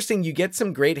it's interesting. You get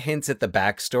some great hints at the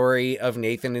backstory of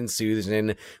Nathan and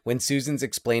Susan when Susan's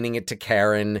explaining it to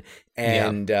Karen,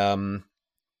 and I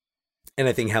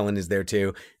think Helen is there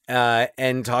too,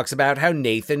 and talks about how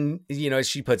Nathan, as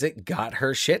she puts it, got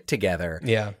her shit together.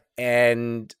 Yeah,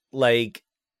 and like.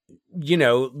 Did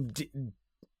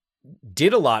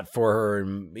a lot for her,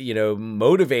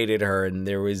 motivated her. And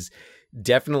there was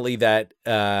definitely that,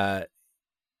 that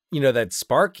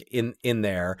spark in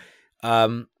there.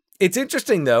 It's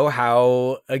interesting though,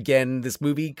 how again, this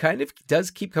movie kind of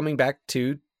does keep coming back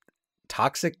to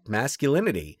toxic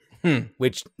masculinity,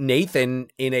 which Nathan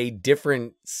in a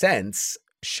different sense.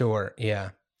 Sure. Yeah.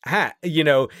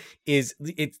 Is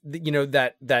it's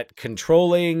that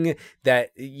controlling,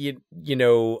 that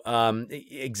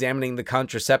examining the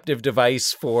contraceptive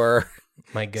device for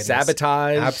my goodness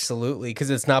sabotage. Absolutely, because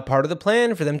it's not part of the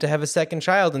plan for them to have a second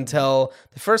child until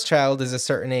the first child is a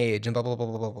certain age and blah blah blah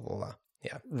blah blah blah blah.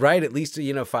 Yeah, right. At least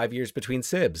 5 years between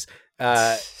sibs.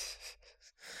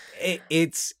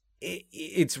 It's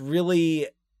really.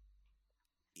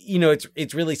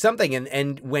 It's really something.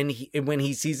 And when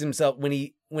he sees himself, when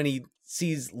he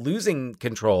sees losing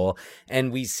control,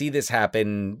 and we see this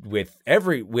happen with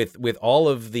all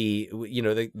of the,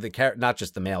 the not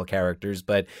just the male characters,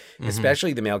 but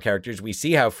especially the male characters, we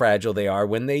see how fragile they are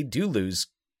when they do lose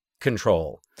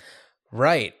control.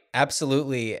 Right.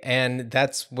 Absolutely. And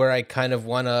that's where I kind of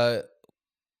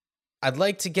I'd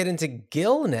like to get into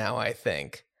Gil now, I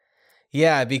think.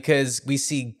 Yeah, because we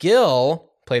see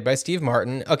Gil, played by Steve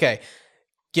Martin. Okay,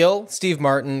 Gil, Steve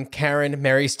Martin, Karen,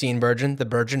 Mary Steenburgen, the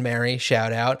Virgin Mary,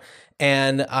 shout out.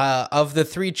 And of the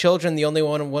three children, the only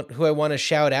one who I want to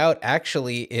shout out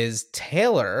actually is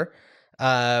Taylor.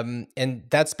 And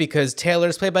that's because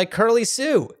Taylor's played by Curly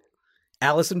Sue.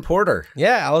 Allison Porter.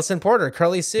 Yeah, Allison Porter,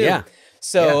 Curly Sue. Yeah.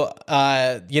 So,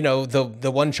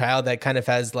 the one child that kind of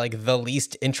has like the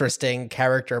least interesting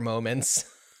character moments.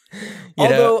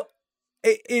 Although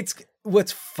it's...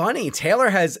 What's funny,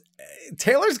 Taylor's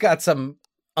got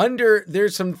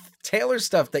there's some Taylor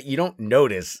stuff that you don't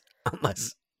notice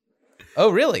unless.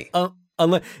 Oh, really?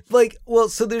 Unless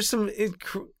so there's some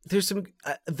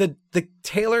the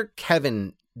Taylor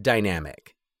Kevin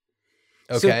dynamic.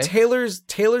 Okay. So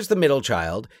Taylor's the middle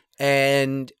child,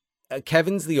 and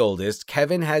Kevin's the oldest.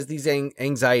 Kevin has these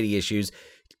anxiety issues.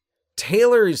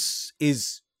 Taylor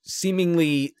is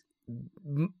seemingly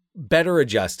better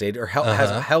adjusted or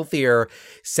has a healthier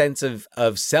sense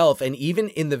of self. And even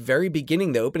in the very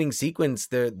beginning, the opening sequence,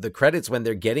 the credits, when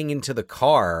they're getting into the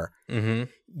car,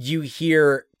 you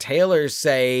hear Taylor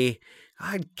say,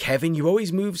 God, Kevin, you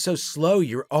always move so slow.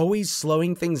 You're always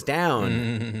slowing things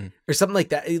down or something like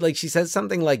that. Like she says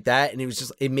something like that. And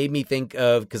it made me think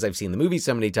of, because I've seen the movie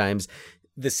so many times,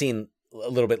 the scene a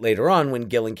little bit later on when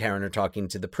Gil and Karen are talking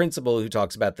to the principal, who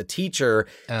talks about the teacher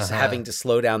having to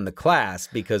slow down the class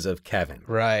because of Kevin.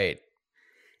 Right.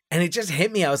 And it just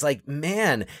hit me. I was like,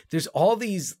 man, there's all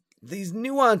these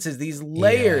nuances, these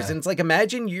layers. And it's like,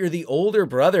 imagine you're the older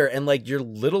brother and like your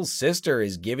little sister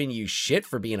is giving you shit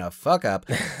for being a fuck up.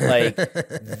 Like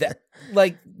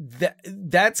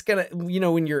that's gonna,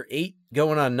 when you're 8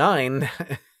 going on 9,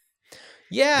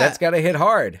 that's gotta hit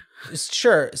hard.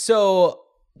 Sure. So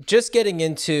just getting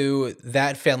into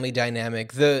that family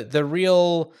dynamic, the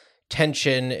real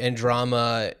tension and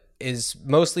drama is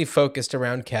mostly focused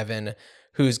around Kevin,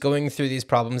 who's going through these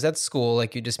problems at school,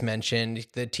 like you just mentioned.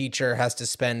 The teacher has to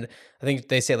spend, I think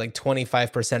they say like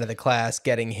 25% of the class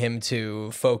getting him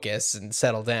to focus and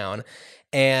settle down.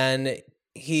 And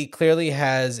he clearly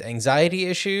has anxiety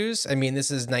issues. I mean,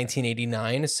 this is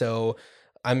 1989, so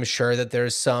I'm sure that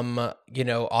there's some,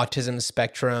 autism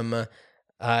spectrum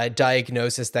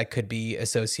diagnosis that could be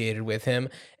associated with him.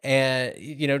 And,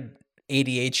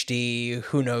 ADHD,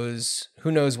 who knows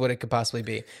what it could possibly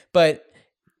be. But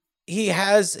he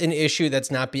has an issue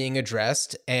that's not being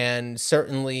addressed, and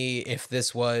certainly if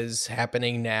this was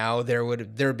happening now,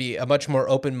 there'd be a much more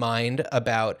open mind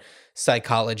about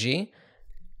psychology.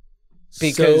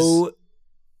 Because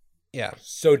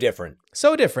so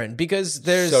different because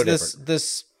there's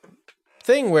this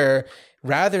thing where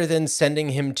rather than sending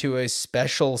him to a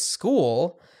special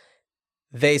school,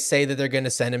 they say that they're going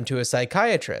to send him to a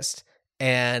psychiatrist,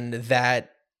 and that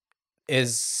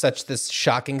is such this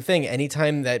shocking thing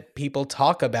anytime that people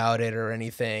talk about it or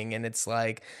anything. And it's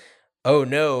like, oh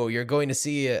no, you're going to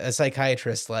see a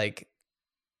psychiatrist. Like,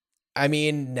 I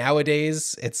mean,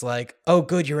 nowadays it's like, oh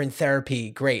good, you're in therapy.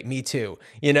 Great. Me too.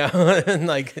 And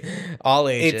like all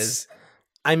ages.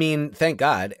 Thank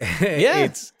God. Yeah.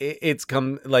 It's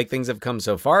come, like, things have come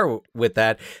so far with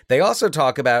that. They also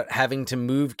talk about having to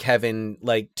move Kevin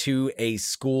like to a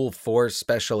school for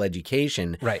special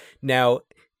education. Right. Now,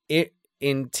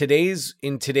 in today's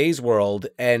world,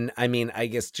 and I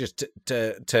guess just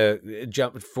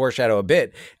to foreshadow a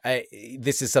bit,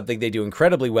 this is something they do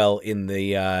incredibly well in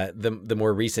the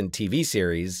more recent TV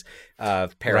series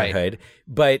of Parenthood. Right.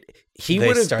 But they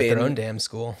would have start their own damn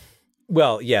school.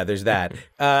 Well, yeah, there's that.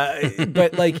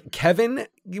 But like Kevin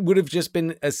would have just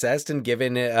been assessed and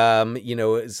given,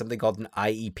 something called an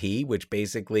IEP, which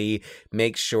basically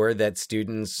makes sure that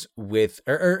students with,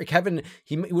 or Kevin,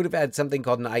 he would have had something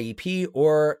called an IEP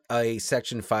or a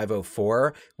Section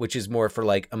 504, which is more for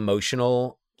like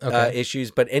emotional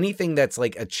issues. But anything that's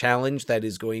like a challenge that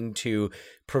is going to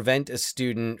prevent a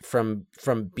student from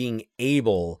being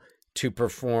able to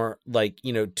perform, like,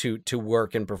 to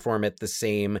work and perform at the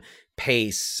same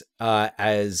pace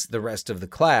as the rest of the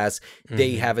class,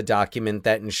 they have a document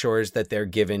that ensures that they're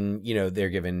given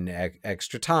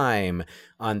extra time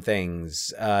on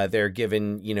things. They're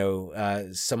given,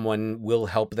 someone will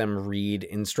help them read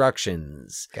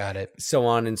instructions. Got it. So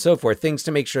on and so forth. Things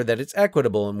to make sure that it's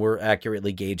equitable and we're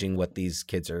accurately gauging what these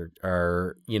kids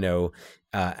are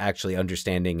actually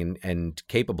understanding and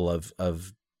capable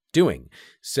of doing.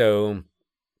 So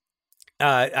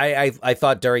I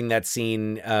thought during that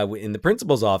scene in the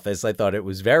principal's office, I thought it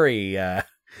was very that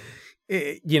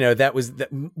was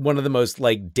one of the most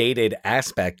like dated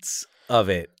aspects of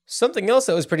it. Something else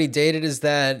that was pretty dated is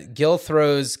that Gil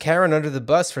throws Karen under the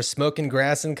bus for smoking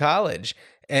grass in college.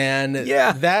 And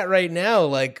that right now,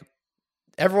 like,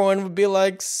 everyone would be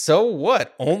like, so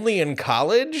what? Only in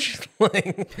college?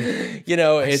 Like,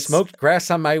 I smoked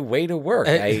grass on my way to work.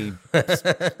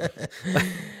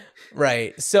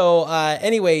 Right. So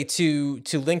anyway, to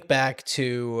link back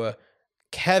to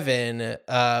Kevin,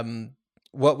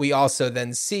 what we also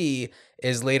then see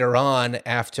is later on,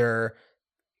 after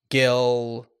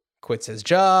Gil quits his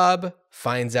job,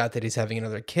 finds out that he's having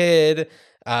another kid,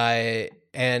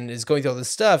 and is going through all this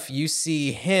stuff, you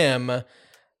see him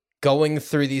going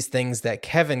through these things that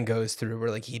Kevin goes through, where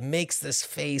like he makes this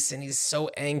face and he's so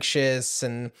anxious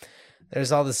and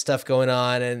there's all this stuff going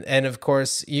on. And of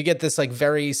course you get this like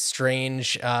very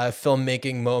strange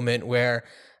filmmaking moment where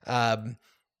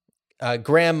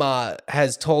grandma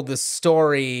has told this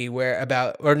story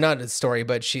or not a story,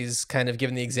 but she's kind of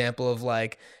given the example of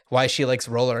like why she likes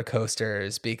roller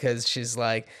coasters, because she's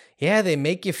like, yeah, they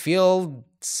make you feel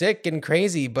sick and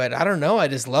crazy, but I don't know, I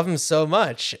just love them so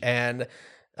much. And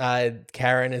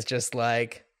Karen is just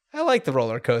like, I like the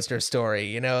roller coaster story.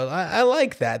 You know, I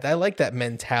like that. I like that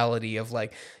mentality of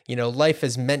like, you know, life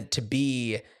is meant to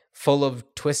be full of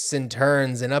twists and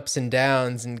turns and ups and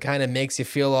downs and kind of makes you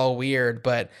feel all weird,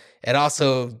 but it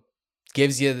also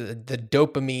gives you the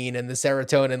dopamine and the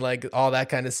serotonin, like all that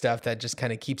kind of stuff that just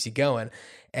kind of keeps you going.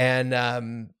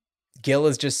 And Gil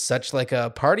is just such like a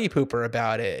party pooper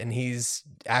about it, and he's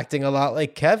acting a lot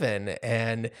like Kevin,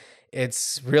 and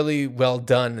it's really well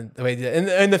done. The way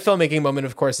and the filmmaking moment,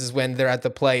 of course, is when they're at the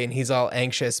play and he's all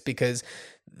anxious because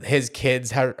his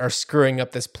kids are screwing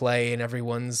up this play and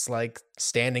everyone's like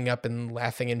standing up and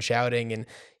laughing and shouting, and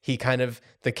he kind of,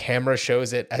 the camera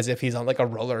shows it as if he's on like a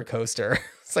roller coaster.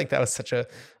 It's like, that was such a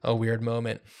weird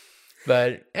moment.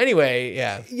 But anyway,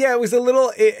 yeah, it was a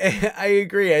little. I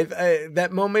agree.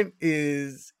 That moment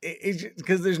is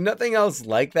because there's nothing else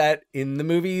like that in the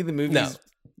movie. The movie's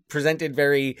presented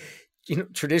very, you know,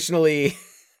 traditionally,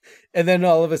 and then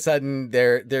all of a sudden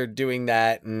they're doing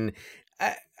that, and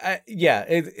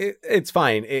it's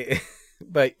fine.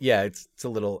 But yeah, it's a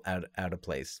little out of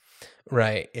place.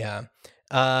 Right. Yeah.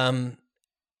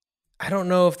 I don't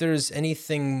know if there's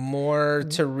anything more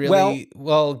to really.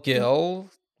 Well, Gil.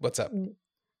 What's up?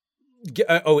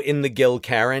 In the Gil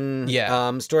Karen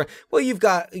story. Well, you've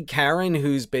got Karen,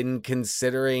 who's been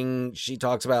considering, she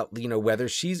talks about, you know, whether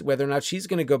or not she's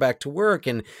going to go back to work.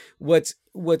 And what's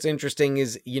interesting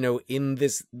is, you know, in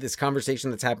this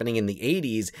conversation that's happening in the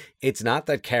 80s, it's not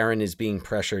that Karen is being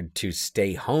pressured to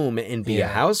stay home and be a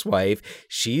housewife.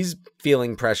 She's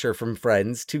feeling pressure from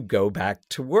friends to go back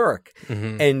to work.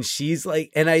 Mm-hmm. And she's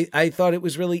like, and I thought it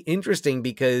was really interesting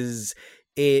because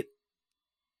it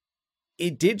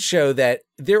did show that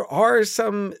there are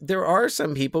some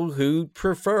people who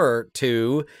prefer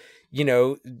to, you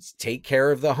know, take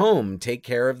care of the home, take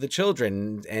care of the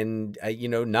children, and you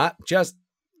know, not just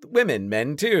women,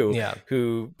 men too,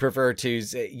 who prefer to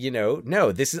say, you know,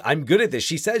 no, I'm good at this.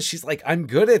 She's like, I'm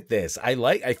good at this.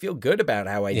 I feel good about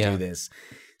how I do this.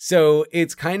 So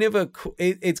it's kind of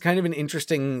an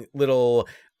interesting little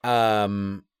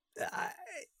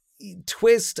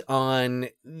twist on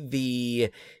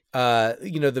the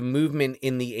you know, the movement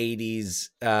in the 80s,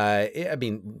 I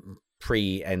mean,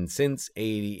 pre and since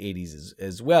 80s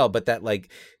as well, but that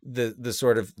like the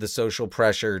sort of the social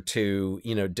pressure to,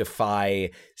 you know, defy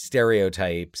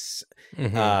stereotypes.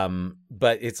 Mm-hmm.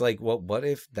 But it's like, well, what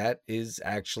if that is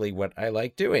actually what I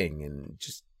like doing? And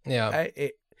just,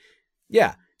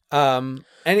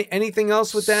 anything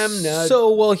else with them? No.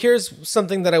 So, well, here's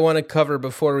something that I want to cover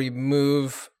before we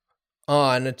move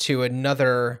on to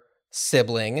another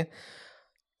sibling.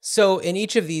 So in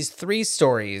each of these three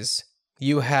stories,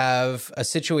 you have a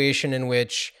situation in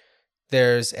which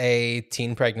there's a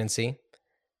teen pregnancy.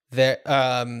 There,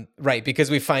 right, because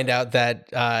we find out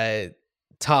that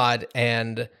Todd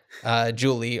and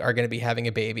Julie are going to be having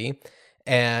a baby,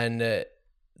 and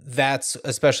that's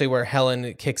especially where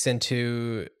Helen kicks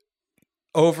into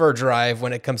overdrive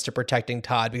when it comes to protecting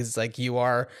Todd, because it's like, you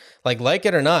are like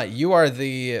it or not, you are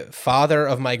the father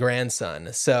of my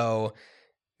grandson, so,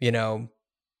 you know,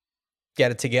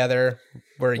 get it together.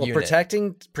 We're a unit.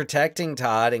 Protecting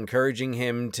Todd, encouraging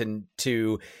him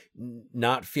to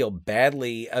not feel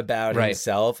badly about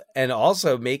himself, and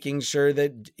also making sure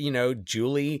that, you know,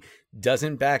 Julie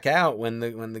doesn't back out when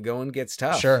the going gets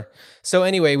tough. Sure. So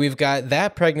anyway, we've got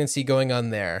that pregnancy going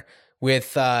on there.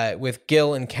 With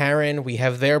Gil and Karen, we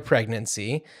have their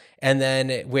pregnancy, and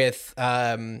then with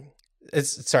the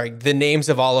names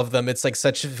of all of them, it's like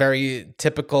such very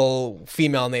typical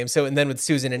female names. So, and then with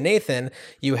Susan and Nathan,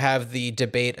 you have the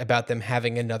debate about them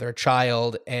having another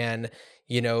child, and,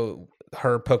 you know,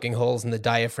 her poking holes in the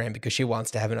diaphragm because she wants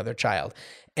to have another child.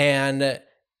 And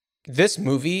this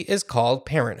movie is called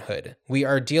Parenthood. We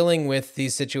are dealing with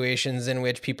these situations in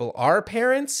which people are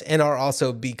parents and are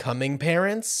also becoming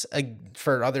parents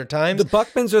for other times. The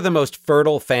Buckmans are the most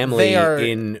fertile family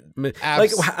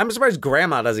I'm surprised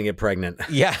Grandma doesn't get pregnant.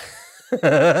 Yeah.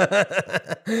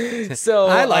 So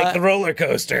I like the roller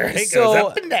coaster. It goes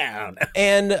up and down.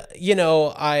 And, you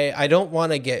know, I don't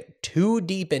want to get too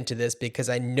deep into this because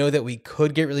I know that we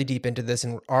could get really deep into this,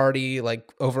 and we're already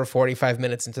like over 45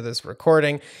 minutes into this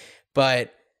recording.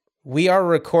 But we are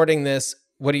recording this.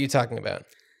 What are you talking about?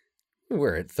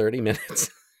 We're at 30 minutes.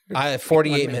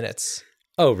 48 minutes.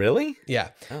 Oh, really? Yeah.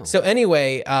 Oh. So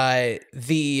anyway,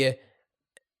 we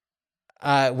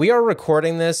are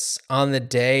recording this on the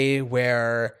day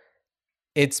where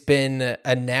it's been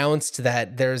announced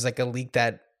that there's like a leak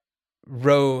that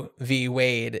Roe v.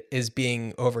 Wade is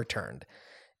being overturned.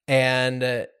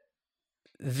 And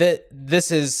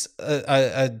this is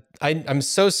I'm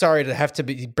so sorry to have to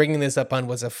be bringing this up on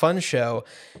What's a Fun Show,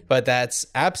 but that's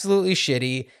absolutely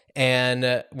shitty.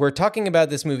 And we're talking about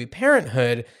this movie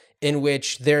Parenthood, in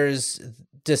which there's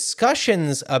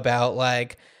discussions about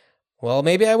like, well,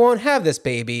 maybe I won't have this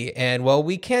baby, and well,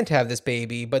 we can't have this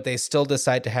baby, but they still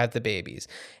decide to have the babies.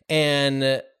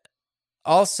 And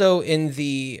also in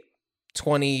the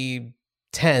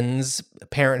 2010s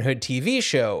Parenthood TV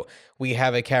show, we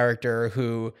have a character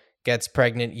who gets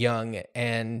pregnant young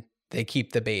and they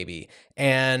keep the baby.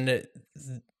 And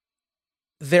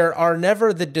there are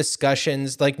never the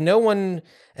discussions, like no one,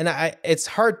 and it's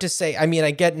hard to say. I mean, I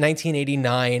get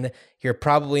 1989, you're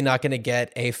probably not going to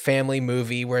get a family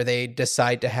movie where they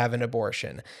decide to have an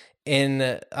abortion.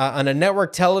 On a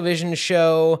network television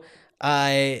show,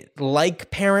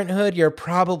 like Parenthood, you're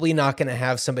probably not going to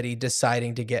have somebody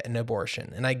deciding to get an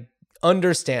abortion. And I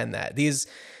understand that. This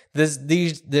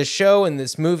show and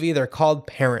this movie, they're called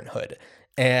Parenthood.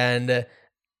 And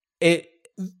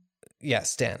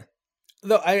yes, Dan.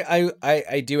 Though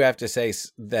I do have to say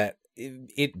that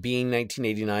it being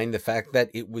 1989, the fact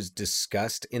that it was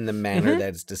discussed in the manner that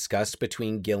it's discussed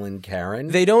between Gil and Karen.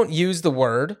 They don't use the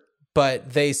word,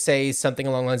 but they say something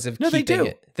along the lines of keeping they do.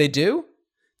 it. They do?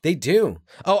 They do.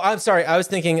 Oh, I'm sorry. I was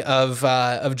thinking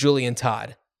of Julie and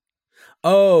Todd.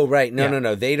 Oh, right.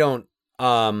 No. They don't.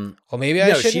 Well, maybe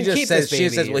I shouldn't keep this baby. She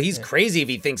says, well, he's crazy if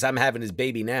he thinks I'm having his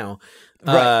baby now.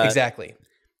 Right, exactly.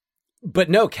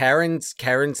 But no, Karen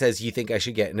says, you think I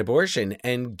should get an abortion?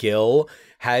 And Gil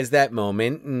has that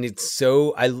moment, and it's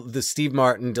so, the Steve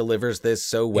Martin delivers this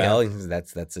so well. Yeah.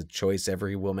 That's a choice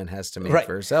every woman has to make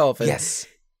for herself. And, yes.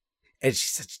 And she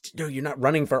said, no, you're not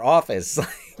running for office.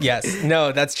 Yes.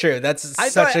 No, that's true. That's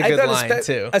such a good line,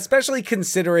 too. Especially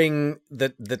considering the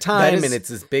time, and it's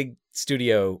this big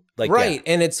studio. Right.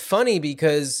 Yeah. And it's funny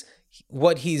because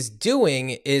what he's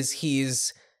doing is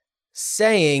he's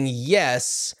saying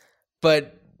yes,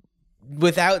 but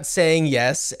without saying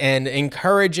yes, and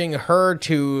encouraging her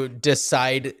to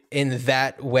decide in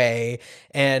that way.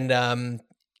 And, and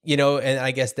I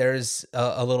guess there's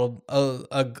a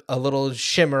little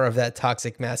shimmer of that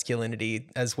toxic masculinity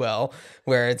as well,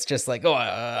 where it's just like, oh,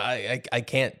 I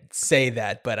can't say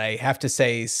that, but I have to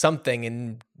say something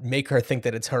and make her think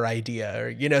that it's her idea,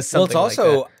 or, something. Well, it's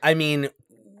also, like that. I mean,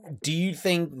 do you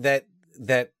think that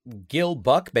Gil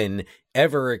Buckman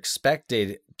ever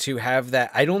expected to have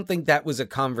that? I don't think that was a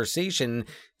conversation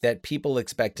that people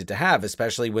expected to have,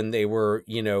 especially when they were,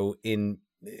 in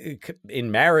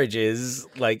marriages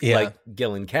like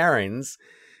Gil and Karen's.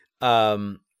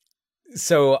 So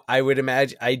I would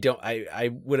imagine,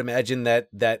 I would imagine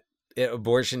that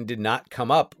abortion did not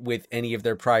come up with any of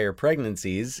their prior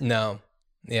pregnancies. No.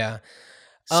 Yeah.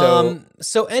 So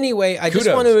anyway, I just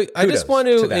want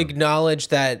to acknowledge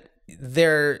that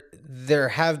there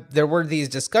were these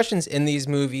discussions in these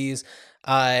movies.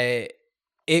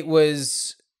 It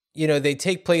was, they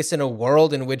take place in a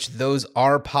world in which those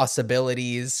are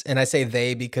possibilities. And I say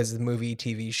they because the movie,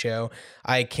 TV show,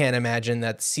 I can't imagine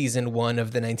that season 1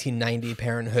 of the 1990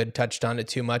 Parenthood touched on it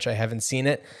too much. I haven't seen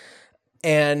it.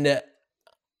 And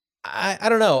I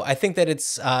don't know. I think that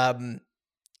it's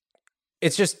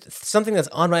just something that's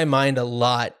on my mind a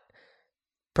lot,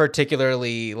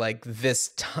 particularly like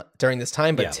during this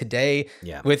time, but today,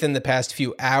 within the past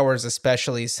few hours,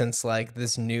 especially since like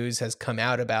this news has come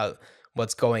out about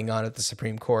what's going on at the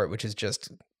Supreme Court, which is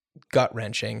just gut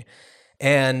wrenching.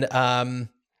 And I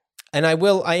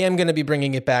am going to be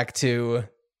bringing it back to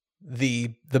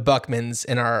the Buckmans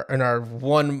and our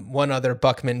one other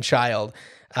Buckman child,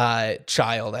 I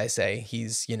say.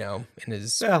 He's, in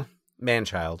his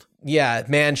man-child. Yeah,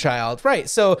 man-child. Right.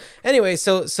 So anyway,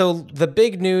 so the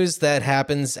big news that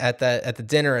happens at the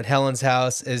dinner at Helen's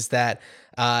house is that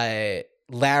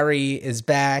Larry is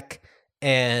back,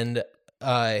 and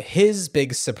his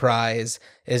big surprise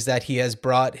is that he has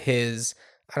brought his,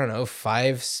 I don't know,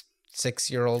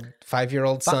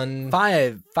 5-year-old son.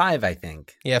 Five, I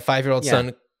think. Yeah, 5-year-old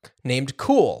son named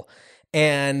Cool.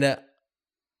 And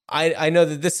I know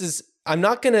that this is, I'm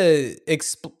not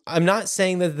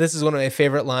saying that this is one of my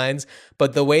favorite lines,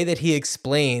 but the way that he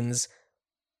explains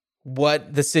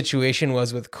what the situation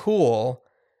was with Cool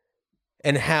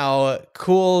and how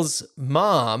Cool's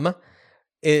mom,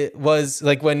 it was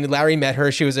like when Larry met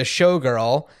her, she was a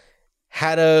showgirl,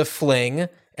 had a fling,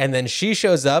 and then she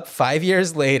shows up 5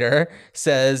 years later,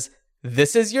 says,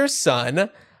 "This is your son.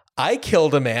 I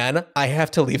killed a man. I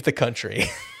have to leave the country."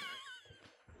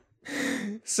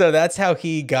 So that's how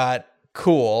he got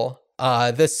Cool.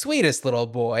 the sweetest little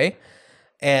boy.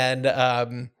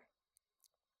 And,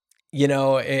 you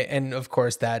know, and of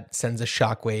course that sends a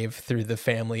shockwave through the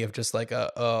family of just like,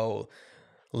 oh,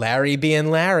 Larry being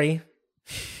Larry,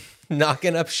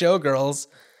 knocking up showgirls.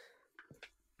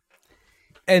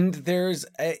 And there's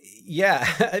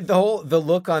the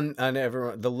look on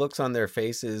everyone, the looks on their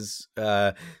faces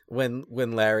when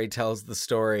Larry tells the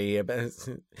story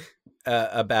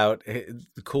about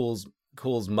Cool's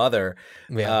mother.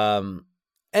 Yeah.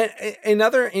 And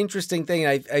another interesting thing,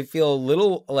 I feel a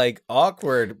little like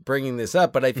awkward bringing this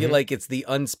up, but I feel like it's the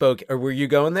unspoken. Or were you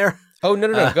going there? Oh,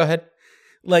 no, go ahead.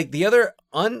 Like the other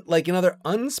another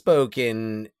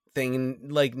unspoken thing,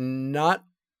 like not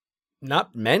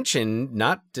mentioned,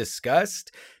 not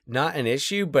discussed, not an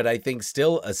issue, but I think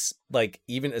still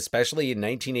even especially in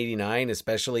 1989,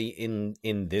 especially in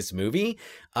this movie,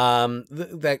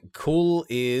 that Cool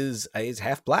is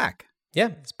half black. Yeah,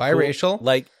 it's biracial.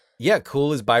 Cool,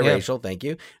 Cool is biracial. Yeah. Thank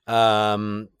you.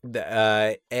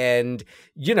 And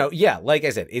you know, like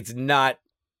I said, it's not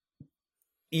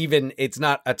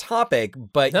a topic,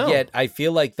 but yet I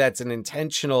feel like that's an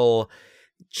intentional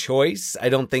choice. I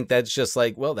don't think that's just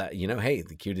like, well, that, you know, hey,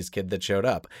 the cutest kid that showed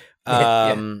up.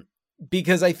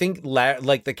 Because I think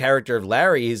like the character of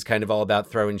Larry is kind of all about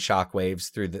throwing shockwaves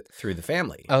through the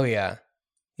family. Oh yeah.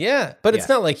 Yeah, but it's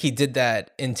not like he did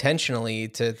that intentionally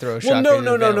to throw shockwaves.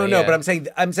 Well, no. But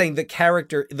I'm saying the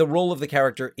character, the role of the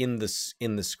character in the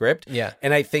script. Yeah,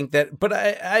 and I think that, but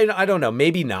I don't know.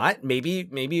 Maybe not. Maybe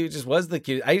it just was the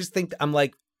cute. I just think I'm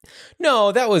like,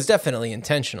 no, that was definitely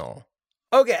intentional.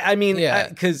 Okay, I mean,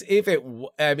 because if it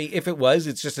was,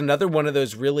 it's just another one of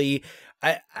those really,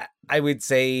 I would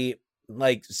say,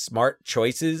 like, smart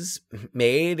choices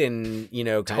made, and you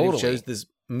know, kind of shows this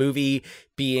movie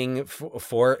being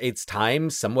for its time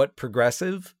somewhat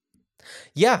progressive.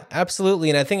 Yeah, absolutely,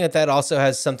 and I think that also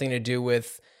has something to do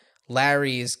with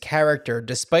Larry's character,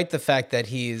 despite the fact that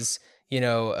he's, you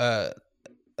know,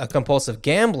 a compulsive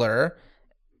gambler.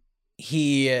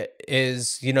 He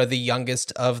is, you know, the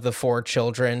youngest of the 4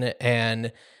 children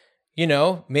and, you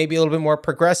know, maybe a little bit more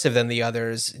progressive than the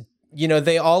others. You know,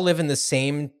 they all live in the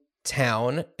same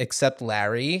town except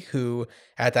Larry, who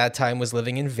at that time was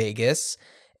living in Vegas.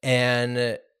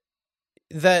 And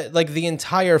that, like, the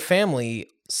entire family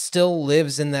still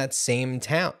lives in that same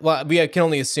town. Well, we can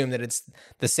only assume that it's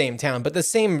the same town, but the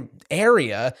same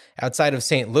area outside of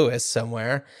St. Louis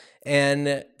somewhere.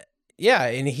 And yeah,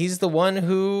 and he's the one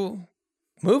who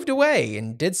moved away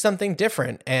and did something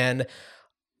different. And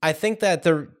I think that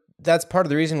that's part of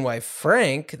the reason why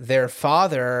Frank, their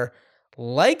father,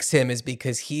 likes him, is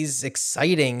because he's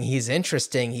exciting, he's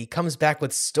interesting, he comes back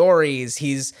with stories,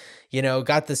 he's, you know,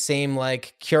 got the same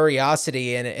like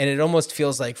curiosity, and it almost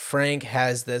feels like Frank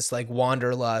has this like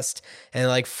wanderlust, and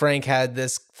like Frank had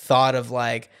this thought of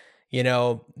like, you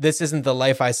know, this isn't the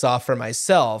life I saw for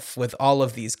myself with all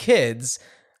of these kids.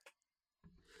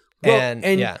 Well,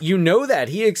 and you know that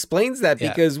he explains that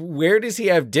because where does he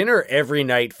have dinner every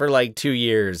night for like 2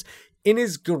 years? In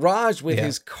his garage with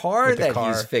his car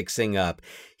he's fixing up.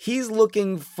 He's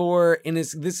looking for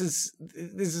this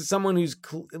is someone who's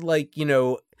like, you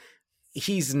know,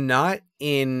 he's not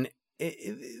in,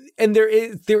 and there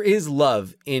is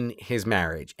love in his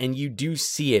marriage, and you do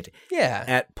see it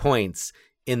at points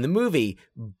in the movie,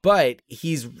 but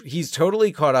he's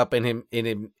totally caught up in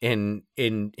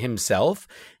himself.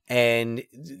 And,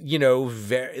 you know,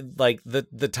 very, like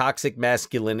the toxic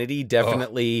masculinity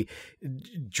definitely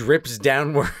drips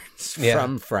downwards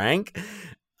from Frank.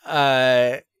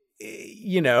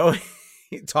 You know,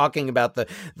 talking about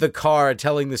the car,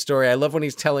 telling the story. I love when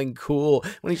he's telling Cool,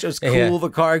 when he shows Cool the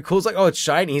car. Cool's like, oh, it's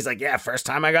shiny. He's like, yeah, first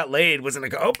time I got laid was in a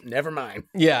car. Oh, never mind.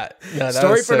 Yeah. No,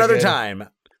 story for another time.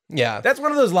 Yeah. That's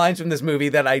one of those lines from this movie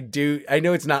that I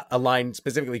know it's not a line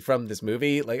specifically from this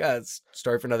movie, like, it's a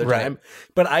story for another time,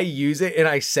 but I use it and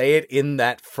I say it in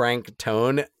that Frank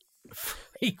tone.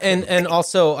 And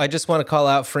also, I just want to call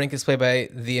out, Frank is played by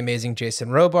the amazing Jason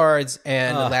Robards,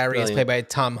 and Larry is played by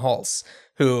Tom Hulse,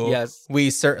 who we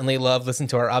certainly love. Listen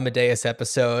to our Amadeus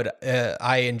episode.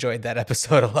 I enjoyed that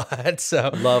episode a lot.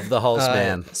 So love the Hulse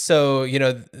man. So, you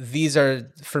know, these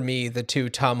are, for me, the 2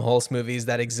 Tom Hulse movies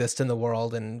that exist in the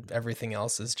world, and everything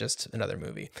else is just another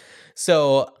movie.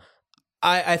 So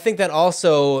I think that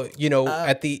also, you know,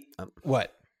 at the,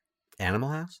 what? Animal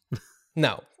House?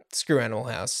 No, screw Animal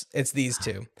House. It's these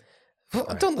 2.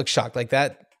 Don't look shocked like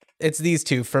that. It's these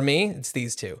 2. For me, it's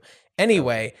these 2.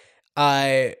 Anyway,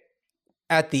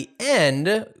 at the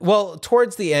end, well,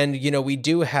 towards the end, you know, we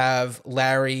do have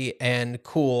Larry and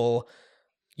Cool,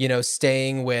 you know,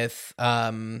 staying with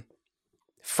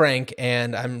Frank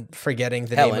and I'm forgetting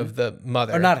the Helen. name of the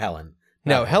mother. Or not Helen.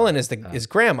 No, Helen is is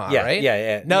grandma, Yeah, right?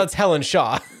 yeah. No, it's Helen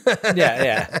Shaw.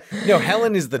 Yeah. No,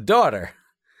 Helen is the daughter.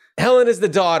 Helen is the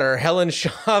daughter. Helen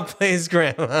Shaw plays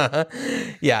grandma.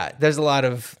 Yeah, there's a lot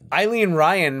of... Eileen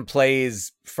Ryan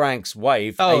plays Frank's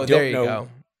wife. Oh, I there don't you know go.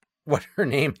 what her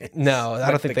name is. No, I what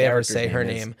don't think the they ever character's say her is.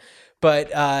 name.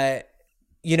 But,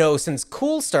 you know, since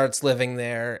Cool starts living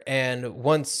there, and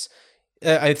once...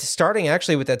 starting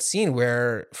actually with that scene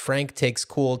where Frank takes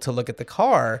Cool to look at the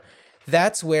car,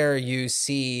 that's where you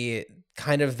see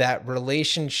kind of that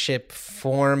relationship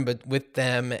form with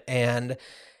them, and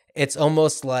it's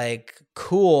almost like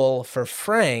Cool for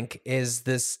Frank is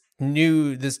this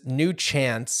new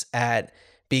chance at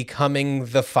becoming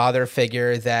the father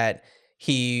figure that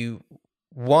he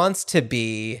wants to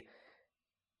be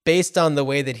based on the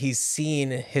way that he's seen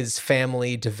his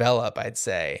family develop, I'd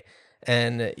say.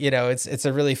 And, you know, it's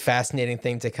a really fascinating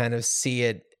thing to kind of see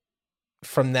it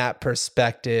from that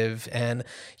perspective. And,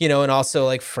 you know, and also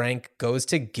like Frank goes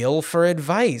to Gil for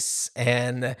advice,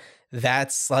 and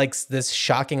that's like this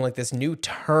shocking, like this new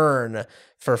turn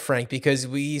for Frank, because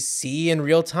we see in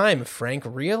real time Frank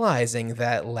realizing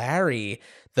that Larry,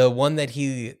 the one that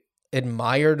he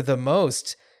admired the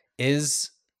most, is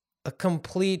a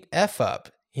complete F up.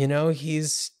 You know,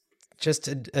 he's just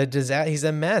a disaster. He's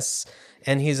a mess.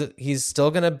 And he's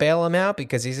still gonna bail him out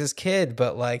because he's his kid,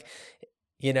 but like,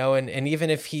 you know, and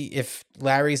even if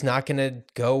Larry's not gonna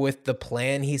go with the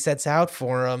plan he sets out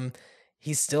for him,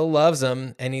 he still loves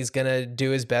him, and he's gonna do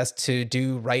his best to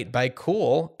do right by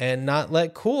Cool and not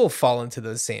let Cool fall into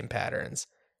those same patterns.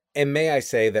 And may I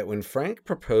say that when Frank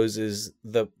proposes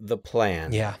the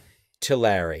plan to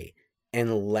Larry,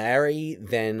 and Larry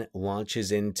then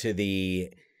launches into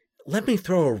the let me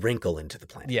throw a wrinkle into the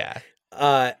plan. Yeah.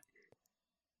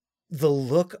 The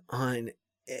look on,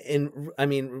 and I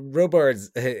mean, Robards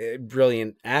a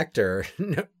brilliant actor.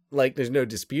 Like, there's no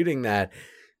disputing that.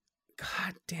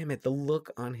 God damn it, the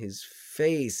look on his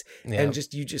face, and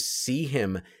you just see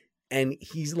him, and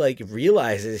he's like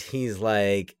realizes he's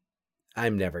like,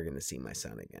 I'm never gonna see my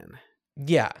son again.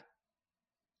 Yeah.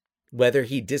 Whether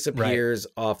he disappears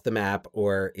off the map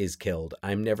or is killed,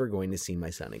 I'm never going to see my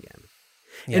son again.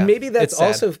 Yeah, and maybe that's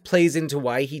also plays into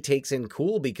why he takes in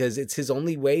Cool, because it's his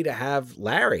only way to have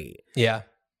Larry. Yeah.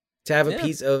 To have a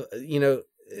piece of, you know,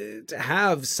 to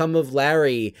have some of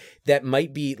Larry that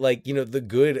might be like, you know, the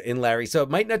good in Larry. So it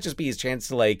might not just be his chance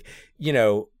to, like, you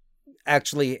know,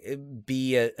 actually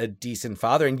be a decent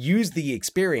father and use the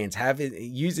experience,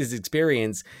 use his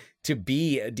experience to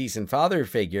be a decent father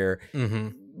figure.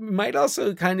 Mm-hmm. Might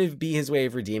also kind of be his way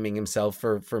of redeeming himself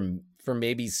for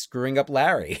maybe screwing up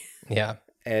Larry. Yeah.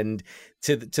 And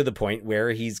to the point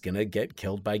where he's going to get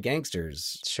killed by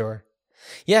gangsters. Sure.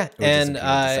 Yeah. And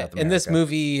in this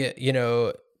movie, you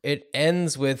know, it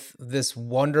ends with this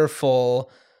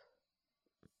wonderful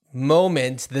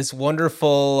moment,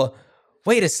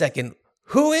 wait a second,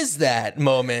 who is that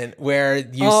moment where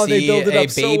you see a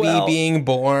baby being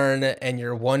born and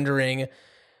you're wondering,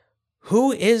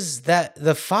 who is that,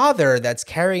 the father that's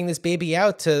carrying this baby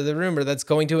out to the room, or that's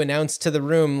going to announce to the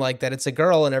room like that it's a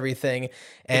girl and everything?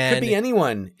 And it could be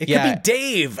anyone. It could be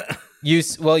Dave. You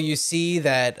see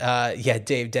that,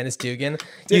 Dave, Dennis Dugan.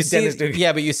 Dennis Dugan.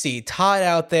 Yeah, but you see Todd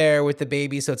out there with the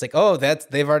baby, so it's like, oh,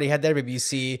 they've already had their baby. You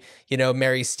see, you know,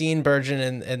 Mary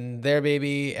Steenburgen and their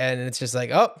baby, and it's just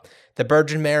like, oh, the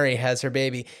Virgin Mary has her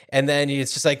baby, and then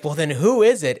it's just like, well, then who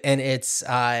is it? And it's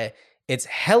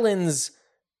Helen's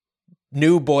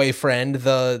new boyfriend,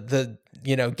 the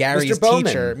you know, Gary's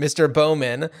teacher, Mr.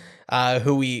 Bowman,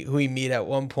 who we meet at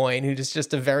one point, who's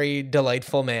just a very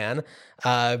delightful man.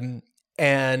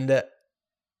 And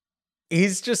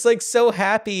he's just like so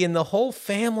happy, and the whole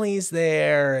family's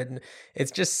there, and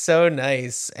it's just so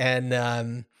nice.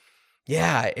 And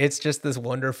it's just this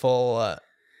wonderful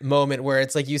moment where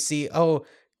it's like you see, oh,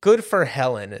 good for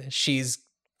Helen. She's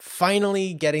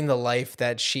finally getting the life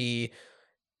that she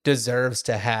deserves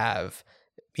to have.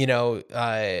 You know,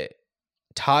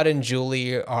 Todd and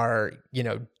Julie are, you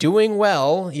know, doing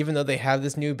well, even though they have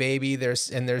this new baby. They're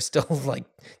still like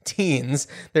teens.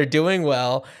 They're doing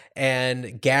well.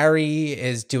 And Gary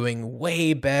is doing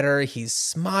way better. He's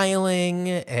smiling,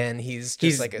 and he's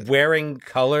wearing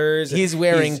colors. He's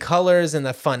wearing colors and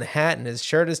the fun hat, and his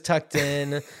shirt is tucked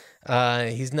in.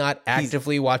 He's not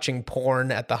actively watching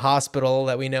porn at the hospital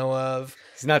that we know of.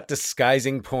 He's not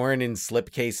disguising porn in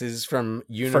slipcases from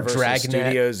Universal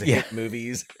Studios hit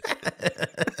movies.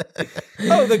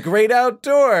 Oh, the great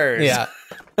outdoors. Yeah.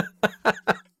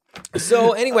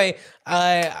 So anyway,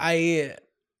 I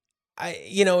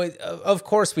Of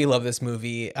course we love this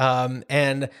movie.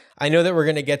 And I know that we're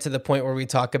going to get to the point where we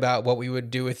talk about what we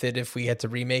would do with it if we had to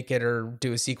remake it or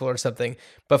do a sequel or something.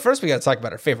 But first we got to talk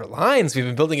about our favorite lines. We've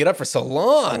been building it up for so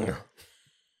long.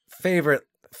 Favorite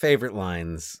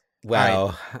lines.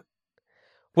 Wow. Right.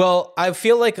 Well, I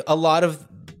feel like a lot of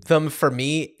them for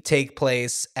me take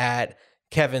place at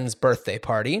Kevin's birthday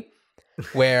party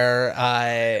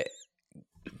where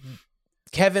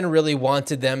Kevin really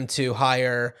wanted them to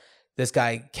hire this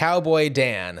guy, Cowboy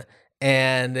Dan.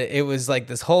 And it was like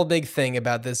this whole big thing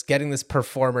about getting this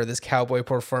cowboy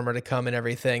performer to come and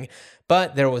everything.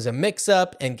 But there was a mix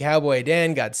up and Cowboy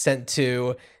Dan got sent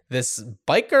to this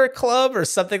biker club or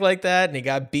something like that. And he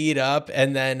got beat up.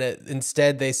 And then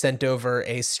instead they sent over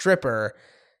a stripper.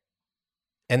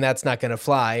 And that's not going to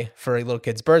fly for a little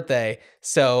kid's birthday.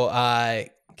 So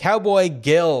Cowboy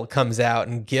Gil comes out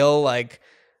and Gil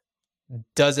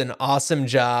does an awesome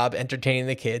job entertaining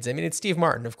the kids. I mean, it's Steve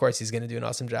Martin. Of course, he's going to do an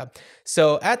awesome job.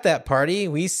 So at that party,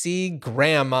 we see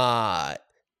Grandma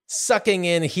sucking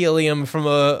in helium from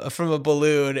a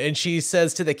balloon. And she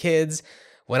says to the kids,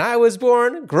 when I was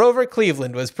born, Grover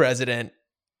Cleveland was president.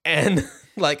 And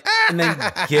and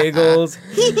then giggles.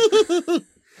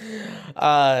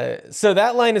 So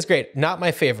that line is great. Not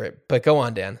my favorite, but go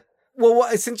on, Dan.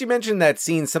 Well, since you mentioned that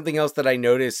scene, something else that I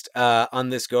noticed on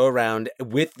this go around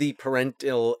with the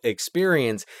parental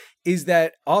experience is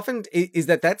that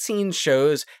that scene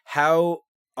shows how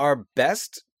our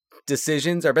best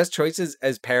decisions, our best choices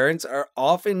as parents are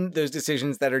often those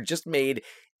decisions that are just made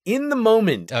in the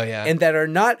moment. Oh, yeah. And that are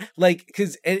not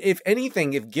because if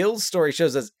anything, if Gil's story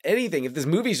shows us anything, if this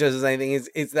movie shows us anything,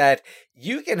 is that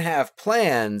you can have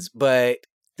plans, but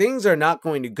things are not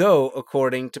going to go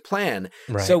according to plan.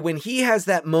 Right. So when he has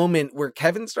that moment where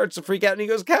Kevin starts to freak out and he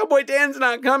goes, Cowboy Dan's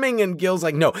not coming. And Gil's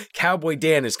like, no, Cowboy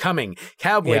Dan is coming.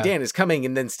 Cowboy Dan is coming.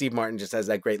 And then Steve Martin just has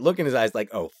that great look in his eyes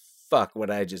like, oh, fuck, what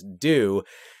I just do.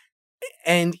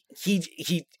 And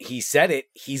he said it.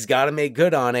 He's got to make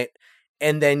good on it.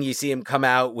 And then you see him come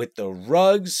out with the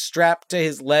rugs strapped to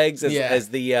his legs as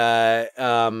the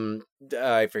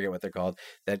I forget what they're called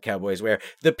that cowboys wear.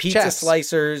 The pizza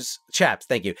slicers, chaps.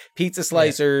 Thank you. Pizza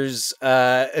slicers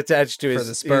attached to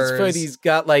his foot. He's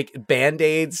got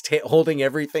Band-Aids holding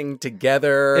everything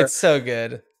together. It's so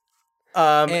good.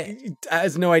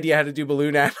 Has no idea how to do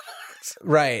balloon animals.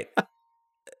 Right.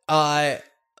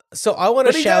 So I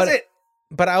want to shout it.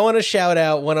 But I want to shout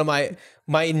out one of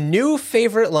my new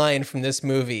favorite line from this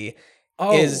movie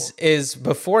is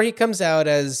before he comes out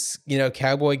as,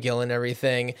 Cowboy Gil and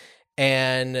everything,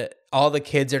 and all the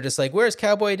kids are just like, where's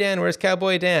Cowboy Dan? Where's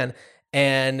Cowboy Dan?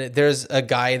 And there's a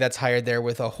guy that's hired there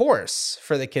with a horse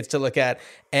for the kids to look at.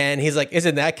 And he's like,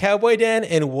 isn't that Cowboy Dan?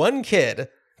 And one kid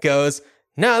goes,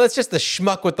 no, that's just the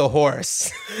schmuck with the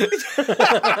horse.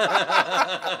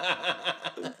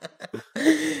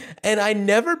 And I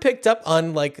never picked up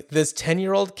on this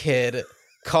 10-year-old kid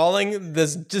calling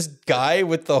this just guy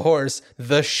with the horse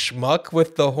the schmuck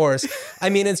with the horse. I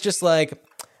mean, it's just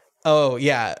oh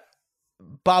yeah,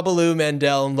 Babalu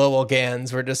Mandel and Lowell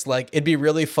Gans were just it'd be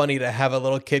really funny to have a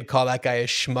little kid call that guy a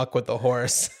schmuck with the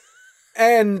horse.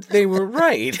 And they were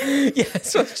right. Yeah,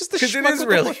 so it's just the schmuck. It is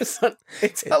really fun.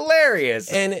 It's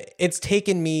hilarious. And it's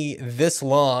taken me this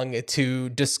long to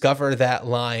discover that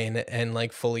line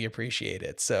and fully appreciate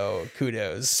it. So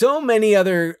kudos. So many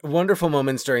other wonderful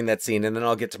moments during that scene, and then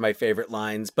I'll get to my favorite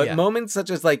lines. But moments such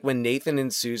as when Nathan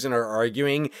and Susan are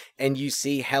arguing and you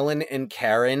see Helen and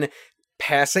Karen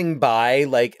passing by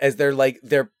as they're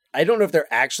I don't know if they're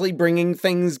actually bringing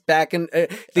things back, and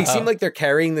they seem like they're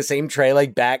carrying the same tray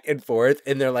back and forth,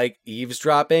 and they're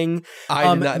eavesdropping.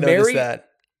 I did not notice that.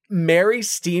 Mary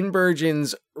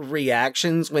Steenburgen's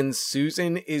reactions when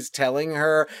Susan is telling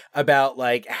her about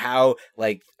how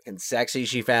and sexy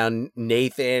she found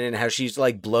Nathan and how she's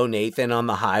blow Nathan on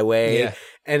the highway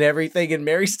and everything, and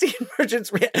Mary Steenburgen's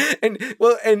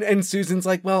and Susan's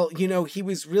well, he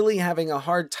was really having a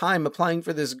hard time applying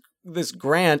for this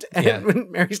grant, and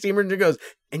when Mary Steenburgen goes,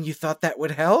 and you thought that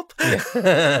would help?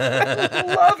 I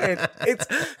love it. It's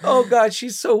oh god,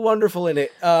 she's so wonderful in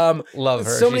it. Love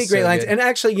her. So many great lines. Good. And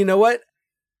actually, you know what?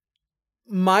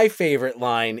 My favorite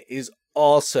line is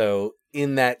also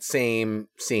in that same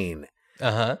scene.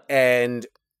 And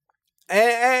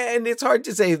it's hard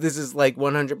to say this is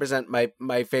 100%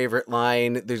 my favorite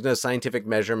line. There's no scientific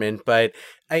measurement, but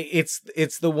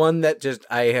it's the one that just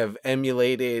I have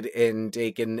emulated and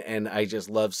taken and I just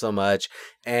love so much.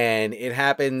 And it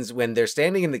happens when they're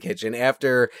standing in the kitchen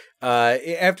after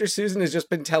Susan has just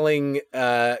been telling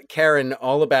Karen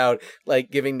all about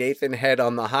giving Nathan head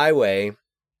on the highway.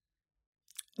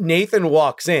 Nathan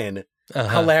walks in.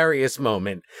 hilarious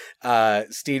moment.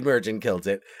 Steve Merchant kills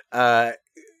it.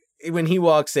 When he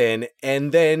walks in,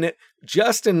 and then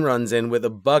Justin runs in with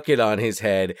a bucket on his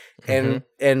head and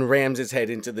rams his head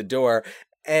into the door.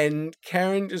 And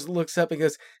Karen just looks up and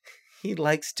goes, he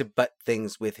likes to butt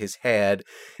things with his head.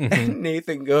 And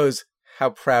Nathan goes, how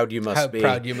proud you must be. How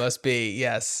proud you must be,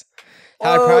 yes.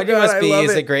 How proud you must be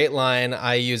is a great line.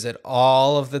 I use it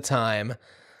all of the time.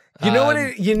 You know what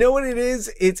it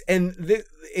is? It's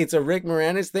a Rick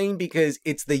Moranis thing because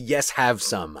it's the yes have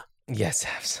some. Yes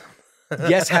have some.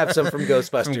 Yes, have some from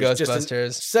Ghostbusters. From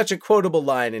Ghostbusters. Such a quotable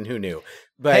line, and who knew?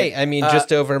 But hey, I mean,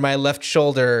 just over my left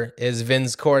shoulder is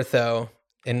Vince Cortho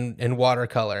in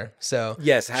watercolor. So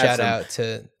yes, shout out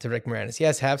to Rick Moranis.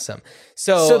 Yes, have some.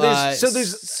 So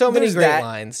there's so many great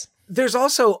lines. There's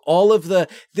also all of the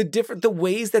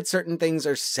ways that certain things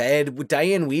are said. With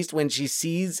Diane Wiest, when she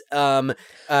sees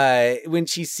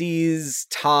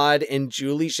Todd and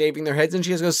Julie shaving their heads, and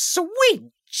she just goes,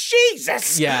 "Sweet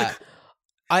Jesus!" Yeah.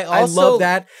 I love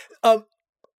that.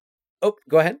 Go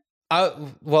ahead.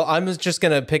 Well, I'm just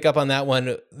going to pick up on that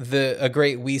one. A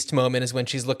great Wiest moment is when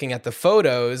she's looking at the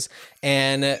photos,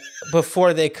 and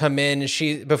before they come in,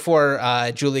 before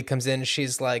Julie comes in,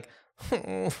 she's like,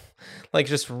 like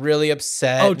just really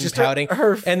upset and pouting.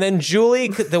 And then Julie,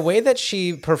 the way that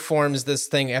she performs this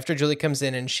thing after Julie comes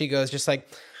in, and she goes just like,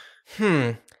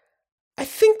 I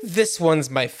think this one's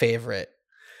my favorite.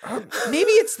 Or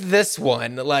maybe it's this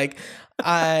one. Like,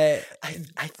 I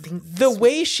think the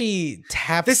way she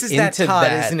taps this is into that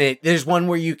Todd, isn't it? There's one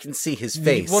where you can see his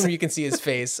face. One where you can see his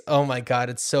face. Oh my God,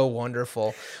 it's so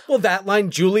wonderful. Well, that line,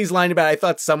 Julie's line about I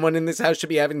thought someone in this house should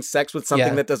be having sex with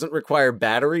something that doesn't require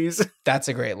batteries. That's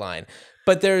a great line.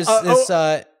 But there's this.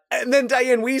 And then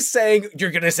Diane Wiest saying,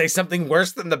 "You're going to say something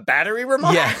worse than the battery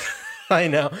remark." Yeah, I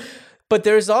know. But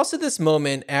there's also this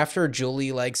moment after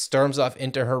Julie like storms off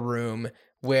into her room,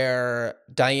 where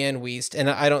Diane Wiest,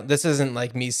 and this isn't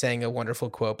like me saying a wonderful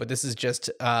quote, but this is just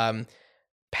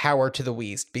power to the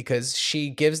Wiest, because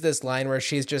she gives this line where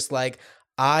she's just like,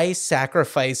 I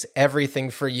sacrifice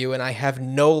everything for you and I have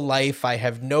no life, I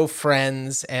have no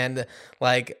friends, and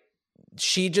like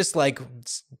she just like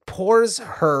pours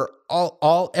her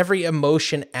every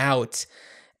emotion out.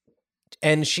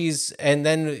 And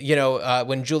then,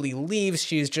 when Julie leaves,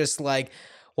 she's just like,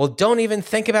 well, don't even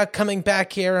think about coming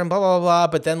back here and blah, blah, blah.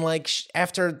 But then like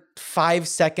after 5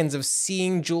 seconds of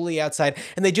seeing Julie outside,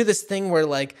 and they do this thing where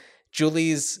like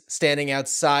Julie's standing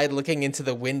outside looking into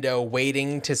the window,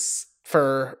 waiting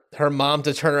for her mom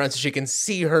to turn around so she can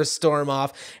see her storm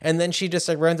off. And then she just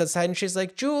like runs outside and she's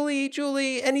like,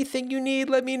 Julie, anything you need,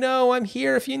 let me know. I'm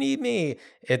here if you need me.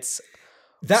 It's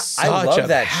I love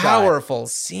that powerful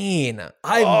scene.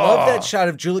 I love that shot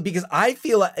of Julie because I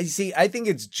think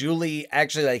it's Julie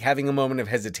actually like having a moment of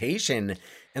hesitation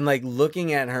and like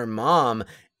looking at her mom.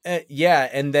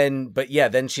 And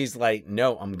then she's like,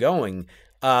 no, I'm going.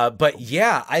 But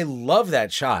yeah, I love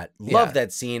that shot. Love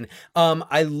that scene.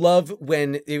 I love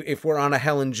when, if we're on a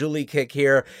Helen Julie kick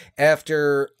here,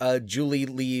 after Julie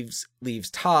leaves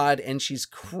Todd and she's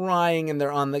crying and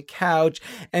they're on the couch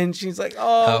and she's like,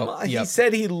 he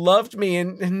said he loved me.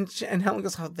 And Helen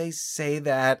goes, they say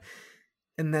that.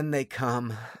 And then they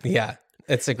come. Yeah.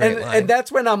 It's a great line. And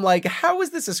that's when I'm like, how is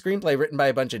this a screenplay written by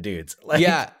a bunch of dudes? Like,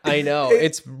 yeah, I know.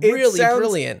 It's really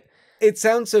brilliant. It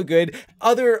sounds so good.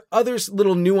 Other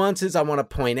little nuances I want to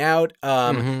point out.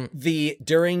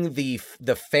 During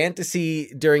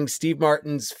Steve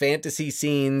Martin's fantasy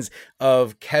scenes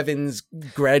of Kevin's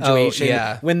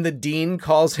graduation, when the dean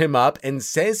calls him up and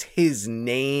says his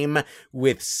name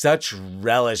with such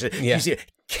relish, you see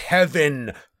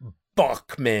Kevin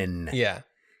Bachman. Yeah.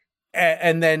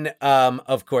 And then,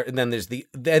 of course, and then there's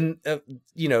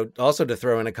also to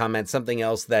throw in a comment, something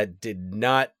else that did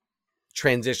not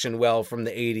transition well from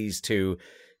the 80s to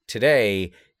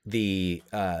today, the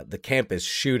campus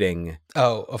shooting.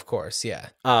 Oh, of course, yeah.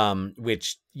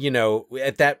 Which,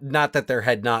 at that, not that there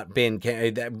had not been,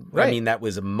 I mean, that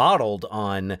was modeled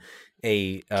on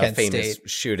a famous State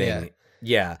shooting.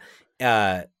 Yeah.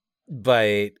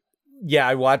 But yeah,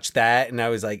 I watched that and I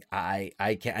was like, I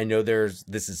can't, I know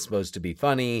this is supposed to be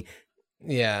funny.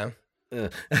 Yeah.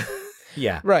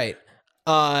 Yeah. Right.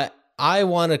 I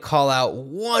want to call out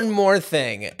one more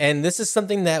thing, and this is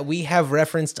something that we have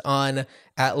referenced on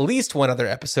at least one other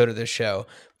episode of the show,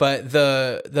 but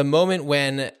the moment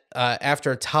when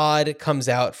after Todd comes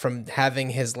out from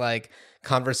having his like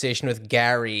conversation with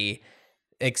Gary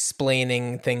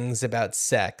explaining things about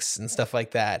sex and stuff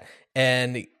like that,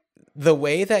 and the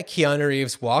way that Keanu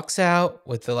Reeves walks out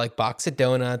with the like box of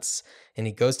donuts and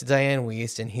he goes to Diane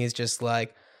Wiest and he's just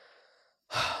like,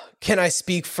 can I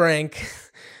speak frank?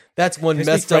 That's one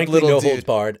Crispy, messed up frankly, little no dude. holds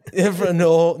barred.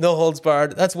 no holds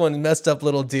barred. That's one messed up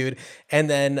little dude. And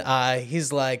then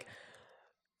he's like,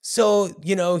 so,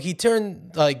 he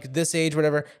turned like this age,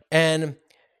 whatever, and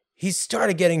he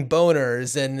started getting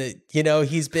boners, and,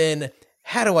 he's been,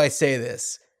 how do I say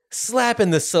this?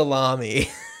 Slapping the salami.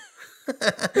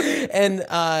 And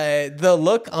the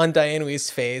look on Diane Weist's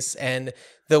face and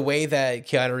the way that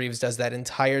Keanu Reeves does that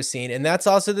entire scene. And that's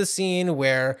also the scene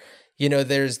where,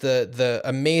 there's the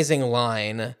amazing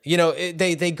line,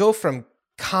 they go from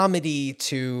comedy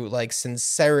to like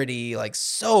sincerity, like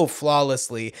so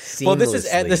flawlessly. Well, this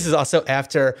is also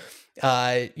after,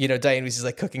 Diane Weiss is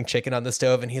like cooking chicken on the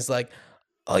stove, and he's like,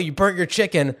 "Oh, you burnt your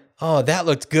chicken. Oh, that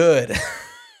looked good."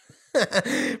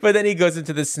 But then he goes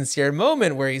into this sincere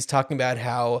moment where he's talking about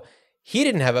how he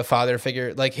didn't have a father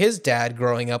figure. Like his dad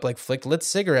growing up, like flicked lit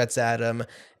cigarettes at him.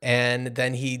 And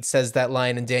then he says that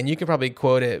line, and Dan, you can probably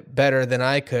quote it better than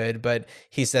I could, but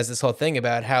he says this whole thing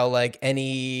about how like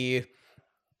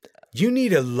you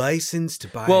need a license to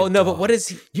buy. Well, no, but what is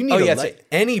he? You need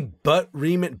any butt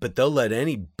reaming, but they'll let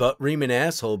any butt reaming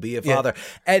asshole be a father. Yeah.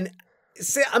 And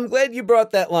see, I'm glad you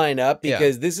brought that line up,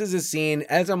 because this is a scene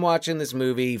as I'm watching this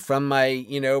movie from my,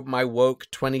 my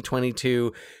woke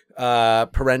 2022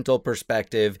 parental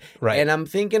perspective. Right. And I'm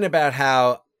thinking about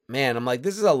how, man, I'm like,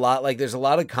 this is a lot, like there's a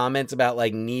lot of comments about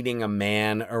like needing a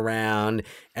man around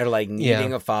or like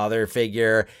needing a father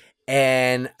figure.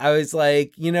 And I was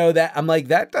like, that I'm like,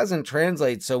 that doesn't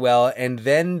translate so well. And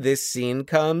then this scene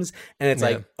comes and it's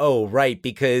like, oh, right.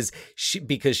 Because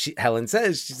Helen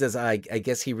says, she says, I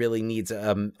guess he really needs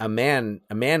a man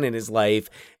in his life.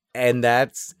 And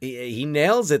he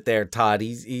nails it there, Todd.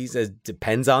 He says,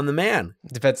 depends on the man.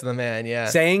 Depends on the man. Yeah.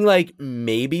 Saying like,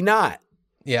 maybe not.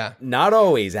 Yeah. Not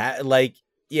always. Like,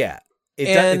 yeah.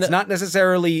 It's not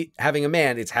necessarily having a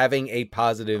man. It's having a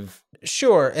positive.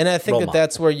 Sure. And I think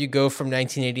that's where you go from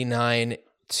 1989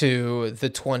 to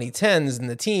the 2010s and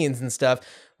the teens and stuff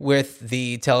with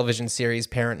the television series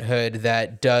Parenthood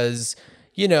that does,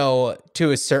 to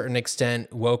a certain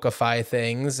extent, wokeify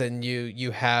things. And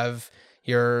you have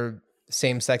your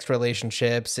same-sex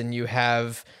relationships, and you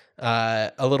have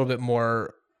a little bit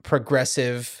more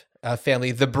progressive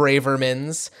family, the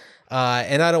Bravermans.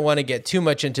 And I don't want to get too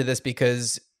much into this,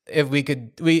 because if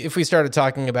we started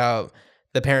talking about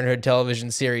the Parenthood television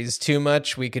series too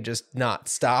much, we could just not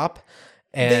stop.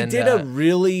 And they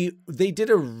did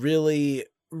a really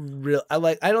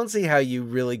I don't see how you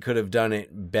really could have done it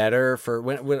better for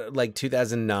when like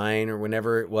 2009 or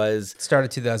whenever it was.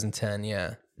 Started 2010,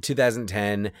 yeah.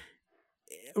 2010.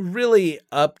 Really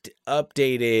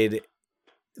updated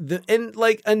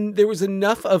and there was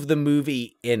enough of the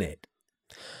movie in it.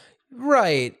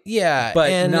 Right. Yeah.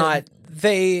 But not.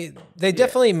 They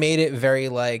definitely made it very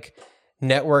like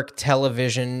network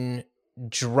television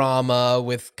drama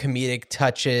with comedic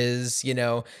touches.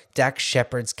 Dax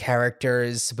Shepard's character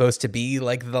is supposed to be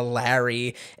like the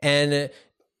Larry, and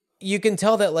you can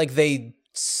tell that like they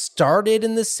started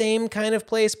in the same kind of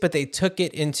place, but they took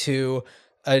it into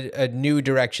a new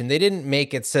direction. They didn't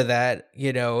make it so that,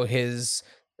 his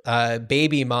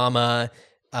baby mama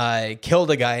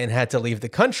killed a guy and had to leave the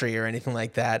country or anything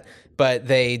like that. But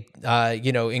they,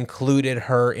 included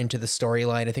her into the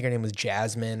storyline. I think her name was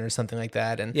Jasmine or something like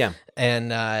that. And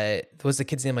was the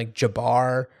kid's name like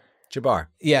Jabbar? Jabbar.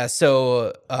 Yeah.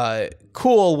 So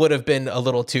Cool would have been a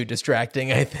little too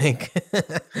distracting, I think.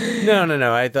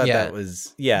 No. I thought that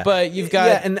was, But you've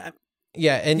got, and then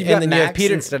Max you have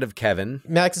Peter instead of Kevin.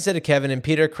 Max instead of Kevin, and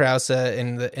Peter Krause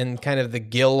in kind of the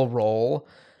Gil role,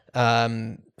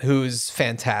 who's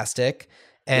fantastic,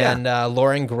 and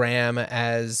Lauren Graham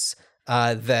as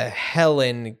the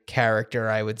Helen character,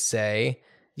 I would say.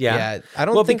 Yeah. I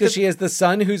don't think because she has the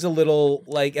son who's a little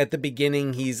like at the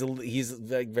beginning he's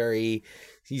like very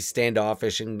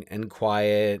standoffish and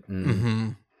quiet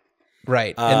and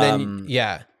right, and then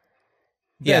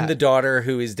and the daughter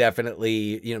who is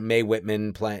definitely Mae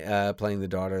Whitman playing the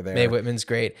daughter there. Mae Whitman's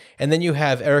great, and then you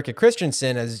have Erica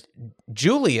Christensen as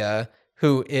Julia,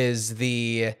 who is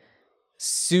the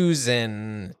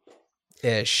Susan-ish.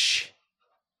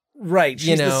 Right,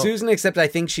 she's the Susan, except I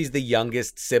think she's the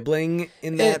youngest sibling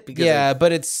in that.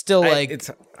 But it's still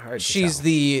it's hard to she's tell.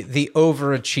 the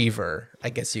overachiever, I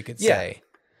guess you could say.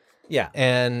 Yeah,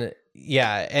 and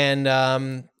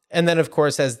then of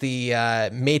course as the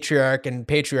matriarch and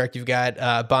patriarch, you've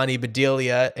got Bonnie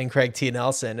Bedelia and Craig T.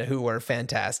 Nelson, who were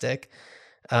fantastic.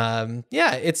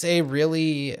 It's a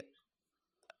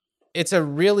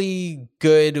really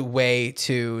good way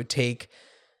to take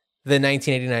the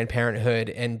 1989 Parenthood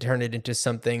and turn it into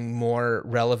something more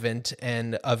relevant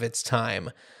and of its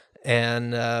time.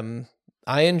 And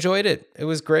I enjoyed it. It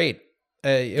was great.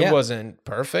 It wasn't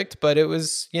perfect, but it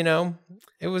was,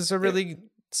 it was a really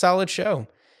solid show.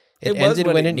 It ended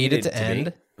when it needed to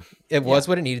end. It was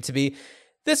what it needed to be.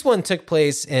 This one took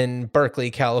place in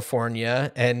Berkeley,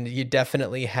 California, and you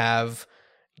definitely have,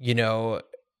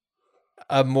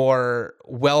 a more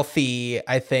wealthy,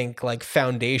 I think, like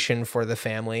foundation for the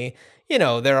family.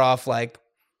 They're off like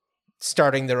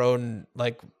starting their own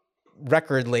like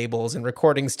record labels and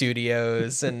recording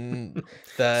studios and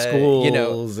the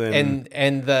schools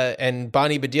and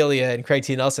Bonnie Bedelia and Craig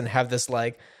T. Nelson have this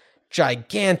like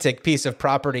gigantic piece of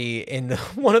property in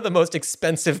one of the most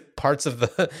expensive parts of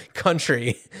the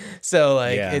country. So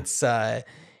like it's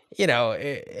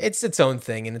it's its own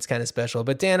thing and it's kind of special.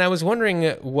 But Dan, I was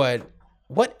wondering what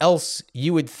else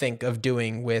you would think of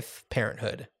doing with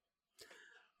Parenthood.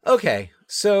 Okay,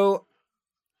 so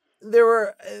there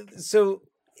were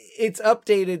it's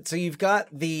updated. So you've got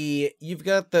the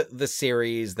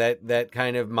series that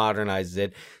kind of modernizes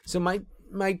it. So my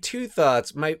two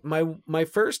thoughts, my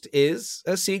first is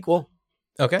a sequel.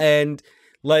 Okay. And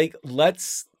like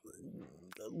let's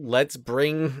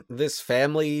bring this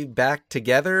family back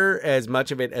together, as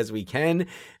much of it as we can.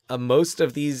 Most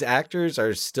of these actors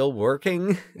are still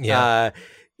working. Yeah.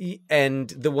 And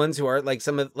the ones who are like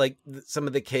some of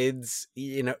the kids,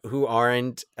 who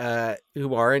aren't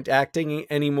acting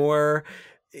anymore,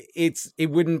 it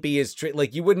wouldn't be as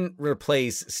like you wouldn't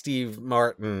replace Steve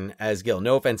Martin as Gil.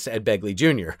 No offense to Ed Begley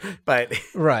Jr., but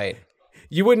right.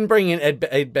 You wouldn't bring in Ed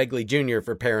Begley Jr.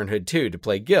 for Parenthood 2 to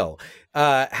play Gil.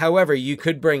 However, you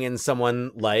could bring in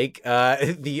someone like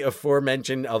the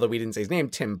aforementioned, although we didn't say his name,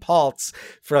 Tim Paltz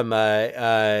from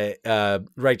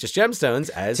Righteous Gemstones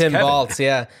as Tim Kevin. Paltz,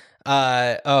 yeah.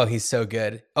 Oh, he's so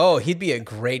good. Oh, he'd be a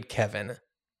great Kevin.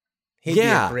 He'd be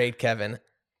a great Kevin.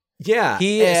 Yeah.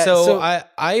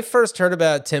 I first heard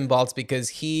about Tim Baltz because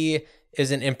he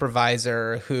is an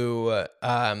improviser who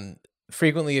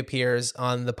frequently appears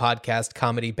on the podcast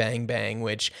Comedy Bang Bang,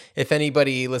 which if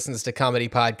anybody listens to comedy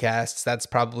podcasts, that's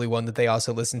probably one that they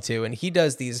also listen to. And he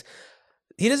does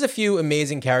a few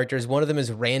amazing characters. One of them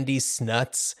is Randy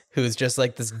Snuts, who's just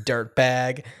like this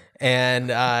dirtbag and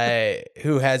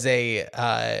who has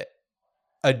a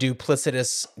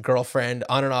duplicitous girlfriend,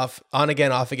 on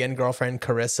again, off again girlfriend,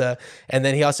 Carissa. And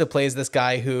then he also plays this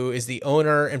guy who is the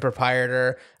owner and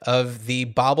proprietor of the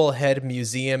Bobblehead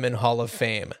Museum and Hall of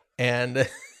Fame. And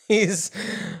he's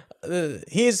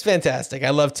fantastic. I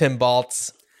love Tim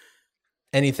Baltz.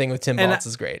 Anything with Tim Baltz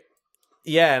is great.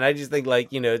 Yeah, and I just think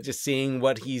just seeing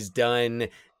what he's done,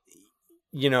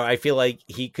 I feel like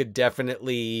he could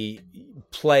definitely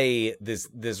play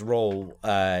this role,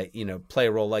 play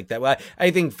a role like that. Well, I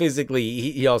think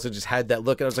physically he also just had that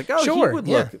look, and I was like, oh, sure,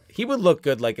 he would look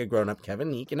good like a grown up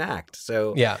Kevin. He can act.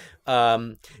 So yeah.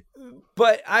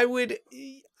 But I would.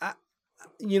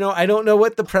 I don't know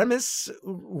what the premise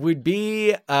would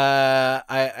be.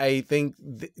 I think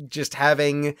just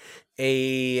having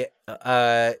a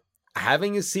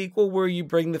sequel where you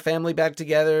bring the family back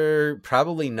together,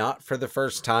 probably not for the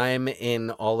first time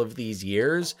in all of these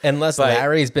years. Unless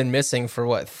Larry's been missing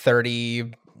for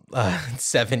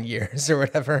 37 years or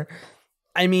whatever.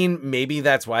 I mean, maybe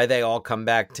that's why they all come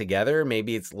back together.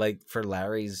 Maybe it's like for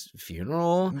Larry's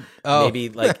funeral. Oh. Maybe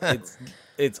like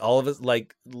it's all of it.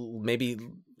 Like maybe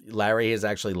Larry has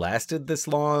actually lasted this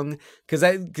long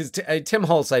because Tim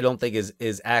Holtz I don't think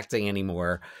is acting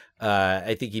anymore.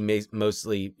 I think he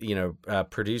mostly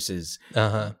produces.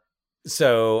 Uh-huh.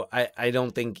 So I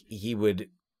don't think he would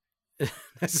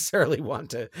necessarily want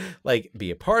to like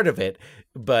be a part of it,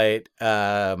 but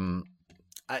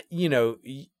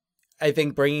I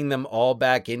think bringing them all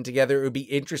back in together, it would be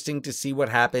interesting to see what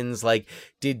happens. Like,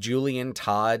 did Julie and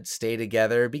Todd stay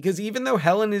together? Because even though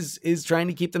Helen is trying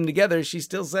to keep them together, she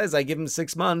still says, I give him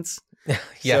 6 months.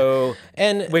 Yeah. So,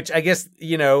 and which I guess,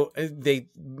 they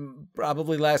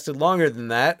probably lasted longer than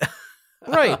that.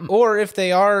 Right. Or if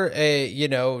they are,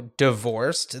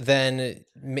 divorced, then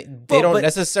they don't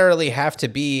necessarily have to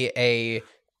be a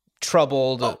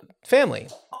troubled family.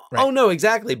 Right. Oh, no,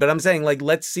 exactly. But I'm saying, like,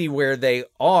 let's see where they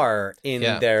are in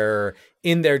their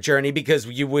journey, because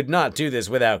you would not do this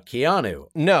without Keanu.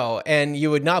 No, and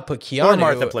you would not put Keanu... Or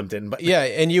Martha Plimpton. But yeah,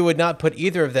 and you would not put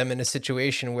either of them in a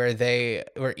situation where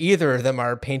either of them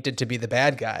are painted to be the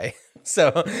bad guy.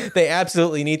 So they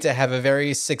absolutely need to have a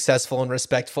very successful and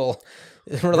respectful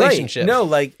relationship. Right. No,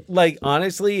 like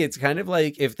honestly, it's kind of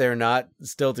like if they're not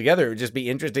still together, it would just be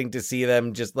interesting to see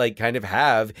them just like kind of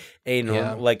have a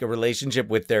like a relationship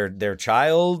with their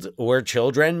child or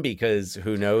children, because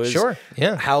who knows? Sure.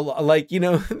 Yeah. How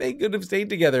they could have stayed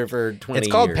together for 20 years.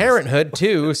 It's called Parenthood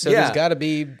too, so there's got to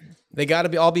be They got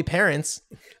to all be parents.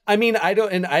 I mean, I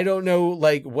don't know,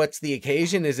 like, what's the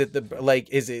occasion? Is it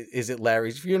is it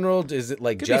Larry's funeral? Is it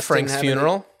like Could Justin be Frank's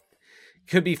funeral?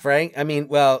 Could be Frank. I mean,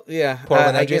 well, yeah.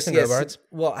 Portland, I guess, Jason yes. Robards.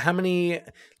 Well, how many?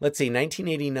 Let's see,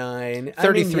 1989.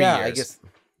 33 yeah, years. I guess.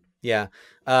 Yeah.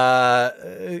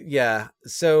 Yeah.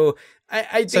 So I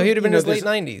think, So he'd have been in his there's-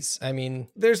 late 90s. I mean,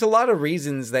 there's a lot of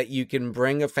reasons that you can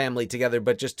bring a family together,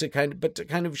 but to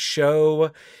kind of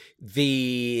show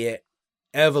the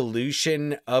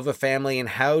evolution of a family and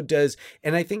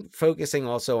and I think focusing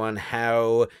also on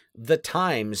how the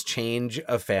times change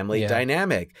a family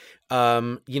dynamic.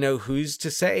 Who's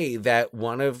to say that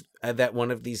one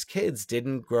of these kids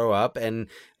didn't grow up and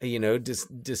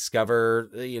discover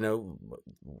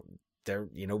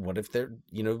what if they're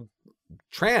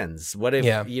trans? What if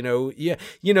I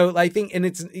think, and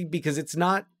it's because it's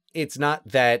not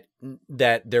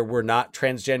that there were not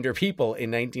transgender people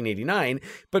in 1989,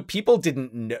 but people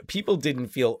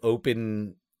didn't feel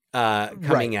open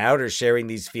coming out or sharing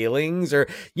these feelings, or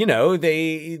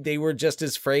they were just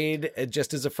as afraid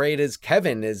as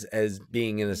Kevin as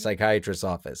being in a psychiatrist's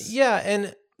office. yeah,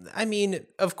 and I mean,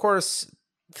 of course,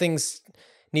 things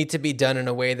need to be done in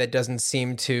a way that doesn't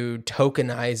seem too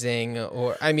tokenizing,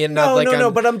 or I mean, not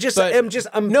but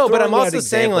I'm also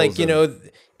saying, like,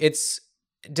 it's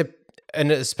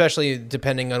and especially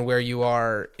depending on where you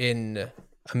are in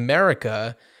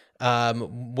America,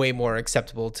 way more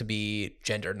acceptable to be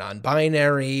gender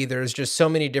non-binary. There's just so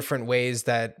many different ways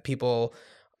that people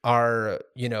are,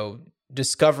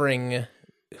 discovering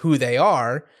who they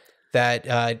are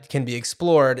that can be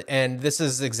explored. And this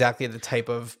is exactly the type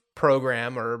of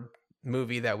program or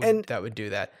movie that would do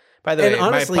that. By the way,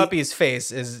 honestly, my puppy's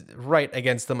face is right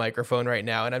against the microphone right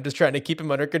now, and I'm just trying to keep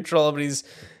him under control, but he's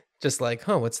just like,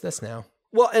 what's this now?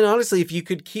 Well, and honestly, if you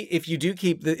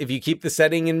keep the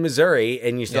setting in Missouri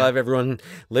and you still have everyone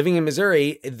living in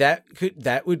Missouri,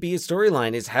 that would be a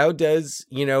storyline. Is how does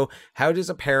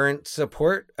a parent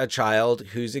support a child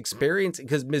who's experiencing,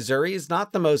 because Missouri is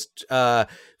not the most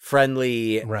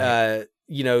friendly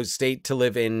state to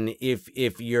live in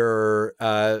if you're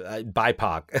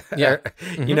BIPOC. Yeah.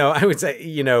 I would say,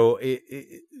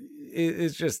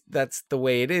 it's just, that's the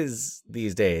way it is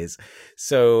these days.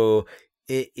 So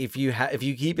if you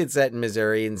keep it set in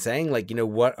Missouri and saying, like,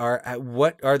 what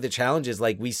are the challenges?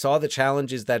 Like, we saw the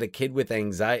challenges that a kid with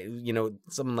anxiety,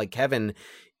 someone like Kevin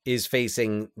is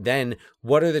facing then.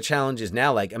 What are the challenges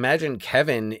now? Like, imagine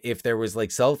Kevin if there was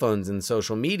like cell phones and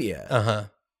social media.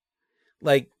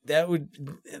 Like, that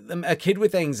would, a kid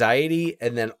with anxiety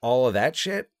and then all of that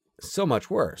shit, so much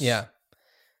worse. Yeah.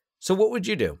 So what would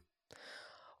you do?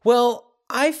 Well,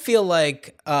 I feel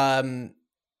like, I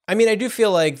do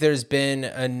feel like there's been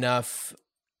enough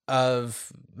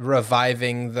of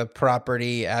reviving the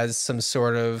property as some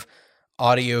sort of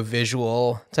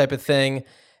audio-visual type of thing.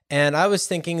 And I was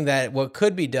thinking that what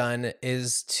could be done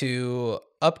is to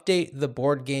update the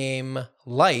board game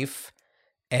Life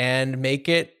and make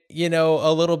it,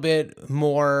 a little bit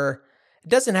more, it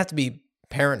doesn't have to be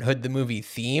Parenthood the movie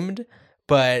themed,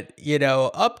 but,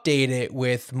 update it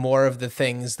with more of the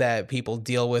things that people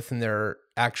deal with in their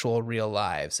actual real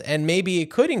lives. And maybe it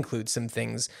could include some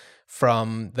things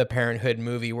from the Parenthood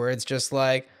movie where it's just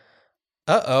like,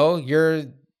 your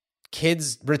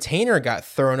kid's retainer got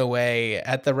thrown away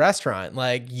at the restaurant.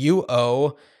 Like, you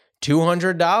owe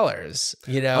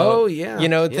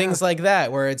 $200, things like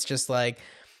that, where it's just like,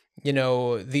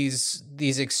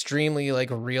 these extremely like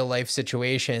real life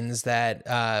situations that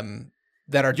are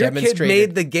your demonstrated. Kid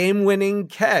made the game-winning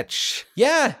catch.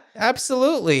 Yeah,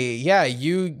 absolutely. Yeah,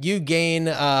 you gain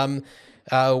Wellbutrin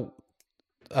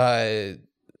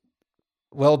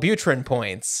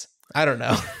points. I don't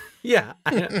know. Yeah,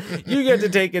 you get to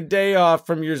take a day off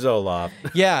from your Zoloft.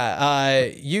 Yeah,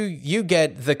 you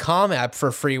get the Calm app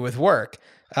for free with work.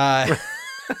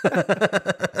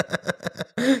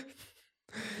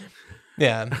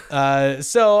 Yeah.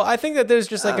 So I think that there's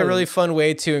just like a really fun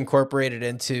way to incorporate it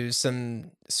into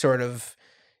some sort of,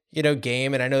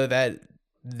 game. And I know that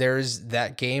there's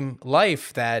that game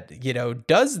Life that,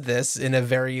 does this in a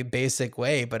very basic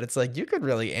way, but it's like, you could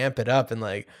really amp it up and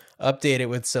like update it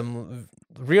with some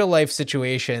real life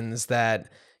situations that,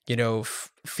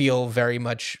 feel very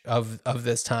much of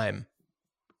this time.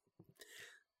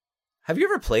 Have you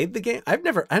ever played the game? I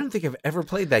don't think I've ever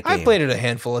played that game. I've played it a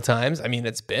handful of times. I mean,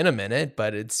 it's been a minute,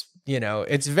 but it's,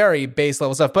 it's very base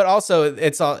level stuff, but also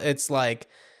it's like,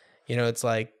 it's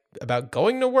like about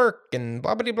going to work and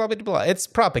blah, blah, blah, blah, blah. It's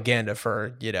propaganda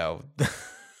for,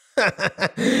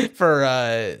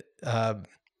 for,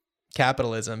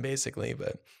 capitalism basically,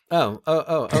 but.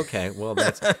 Oh, okay. Well,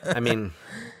 that's, I mean,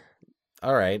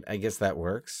 All right, I guess that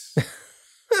works.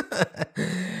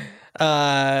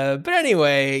 But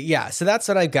anyway, yeah, so that's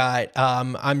what I got.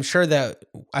 I'm sure that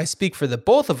I speak for the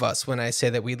both of us when I say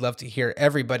that we'd love to hear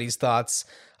everybody's thoughts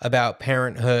about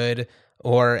Parenthood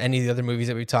or any of the other movies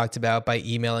that we talked about by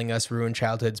emailing us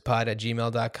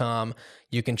ruinchildhoodspod@gmail.com.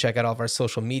 You can check out all of our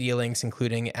social media links,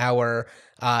 including our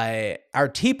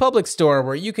TeePublic store,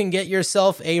 where you can get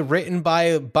yourself a written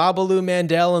by Babalu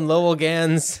Mandel and Lowell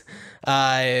Gans,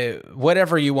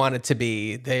 whatever you want it to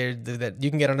be. That you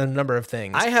can get on a number of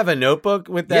things. I have a notebook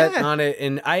with that on it,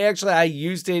 and I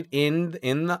used it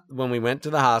when we went to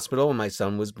the hospital when my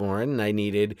son was born, and I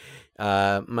needed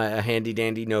a handy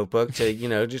dandy notebook to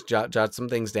just jot some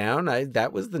things down.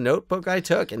 That was the notebook I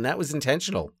took, and that was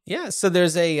intentional. Yeah, so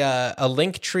there's a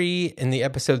link tree in the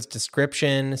episode's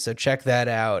description, so check that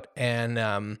out. And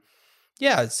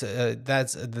that's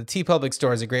the TeePublic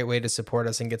store is a great way to support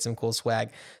us and get some cool swag.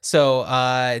 So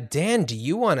Dan, do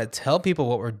you want to tell people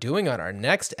what we're doing on our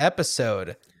next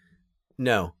episode?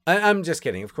 No, I'm just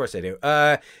kidding. Of course I do.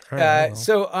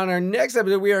 So on our next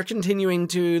episode, we are continuing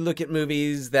to look at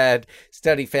movies that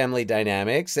study family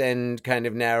dynamics and kind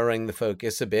of narrowing the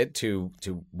focus a bit to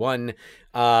one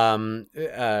family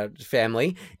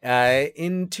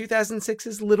in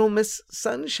 2006's Little Miss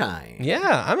Sunshine.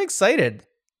 Yeah, I'm excited.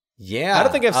 Yeah. I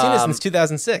don't think I've seen it since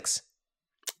 2006.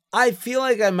 I feel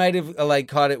like I might have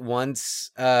caught it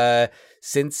once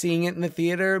since seeing it in the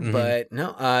theater, but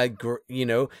no,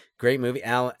 great movie.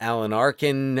 Alan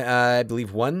Arkin, I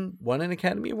believe won an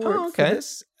Academy Award for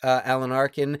this. Alan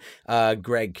Arkin,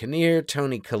 Greg Kinnear,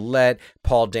 Toni Collette,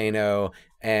 Paul Dano,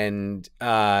 and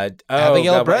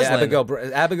Abigail Breslin. Abigail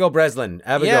Breslin.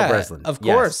 Breslin. Of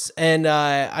course. Yes. And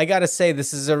I got to say,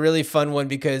 this is a really fun one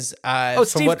because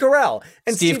Steve Carell.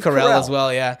 And Steve Carell as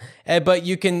well, yeah. But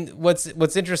you can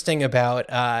what's interesting about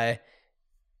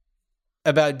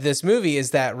this movie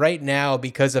is that right now,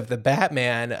 because of the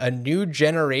Batman, a new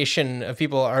generation of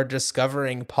people are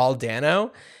discovering Paul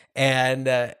Dano, and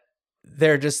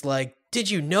they're just like, did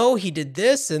you know he did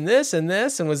this and this and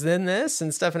this and was in this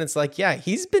and stuff? And it's like, yeah,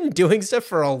 he's been doing stuff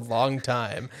for a long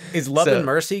time. Is Love and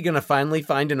Mercy going to finally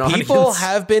find an audience? People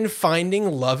have been finding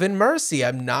Love and Mercy.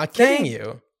 I'm not kidding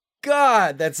you.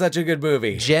 God, that's such a good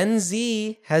movie. Gen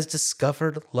Z has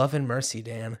discovered Love and Mercy,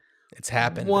 Dan. It's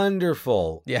happened.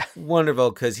 Wonderful. Yeah.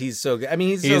 Wonderful, because he's so good. I mean,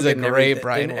 he's a so good great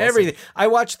Brian Wilson. Everything. I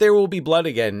watched There Will Be Blood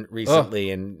again recently,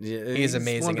 and he's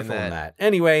amazing in that.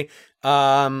 Anyway,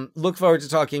 look forward to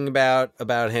talking about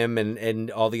him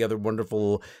and all the other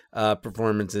wonderful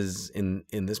performances in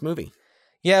this movie.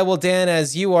 Yeah, well, Dan,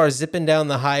 as you are zipping down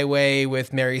the highway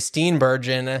with Mary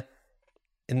Steenburgen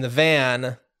in the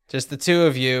van, just the two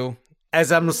of you.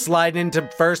 As I'm sliding into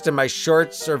first and my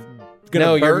shorts are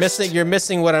gonna burst. You're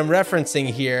missing what I'm referencing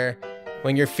here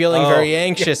when you're feeling very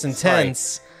anxious and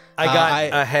tense. I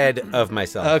got ahead of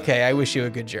myself. Okay, I wish you a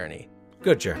good journey.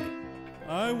 Good journey.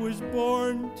 I was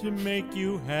born to make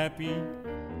you happy.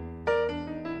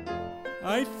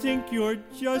 I think you're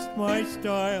just my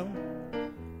style.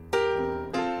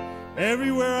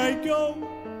 Everywhere I go,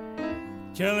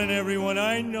 telling everyone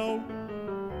I know,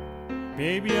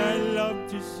 baby, I love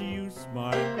to see you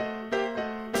smile.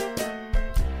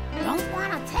 Don't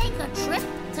want to take a trip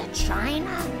to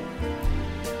China?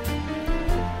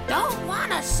 Don't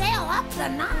want to sail up the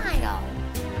Nile?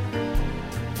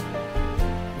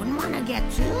 Wouldn't want to get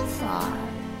too far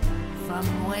from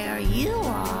where you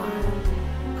are,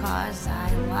 'cause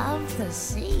I love to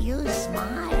see you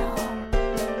smile.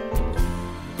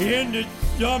 In the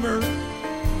summer,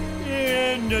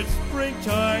 in the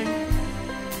springtime,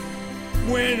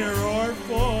 winter or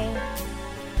fall,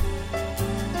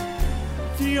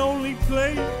 the only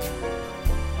place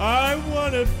I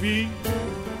want to be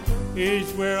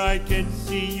is where I can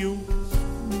see you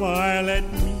smile at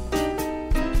me.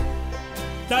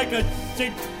 Like a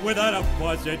tick without a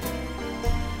buzzer,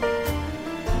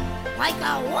 like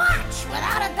a watch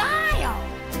without a dial.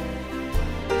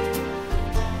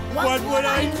 What would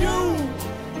I do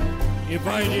if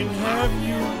I didn't have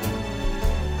you?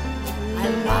 I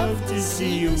love to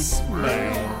see you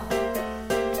smile.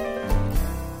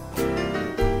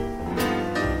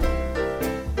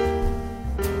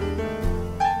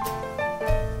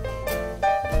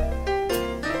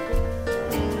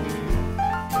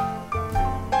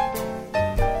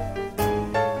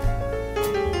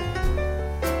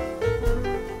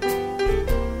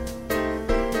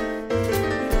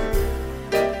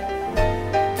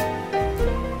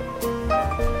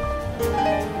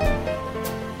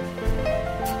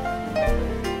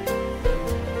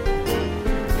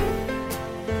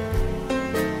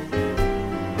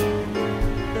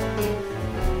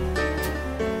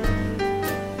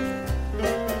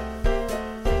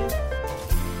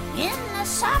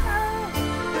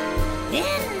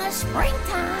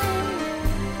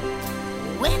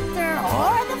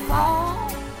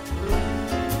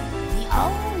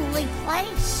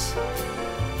 place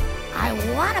I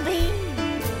wanna be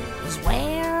is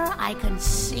where I can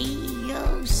see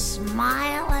you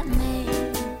smile at me.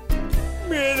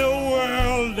 In a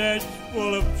world that's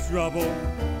full of trouble,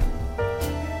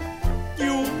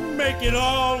 you make it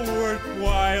all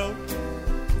worthwhile.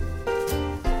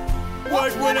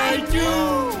 What would I do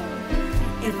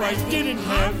if I didn't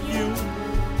have you?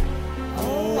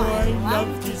 Oh, I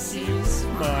love to see you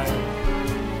smile.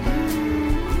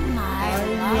 I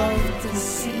love to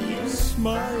see you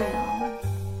smile.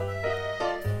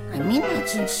 I mean that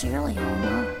sincerely,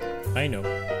 Homer. I know.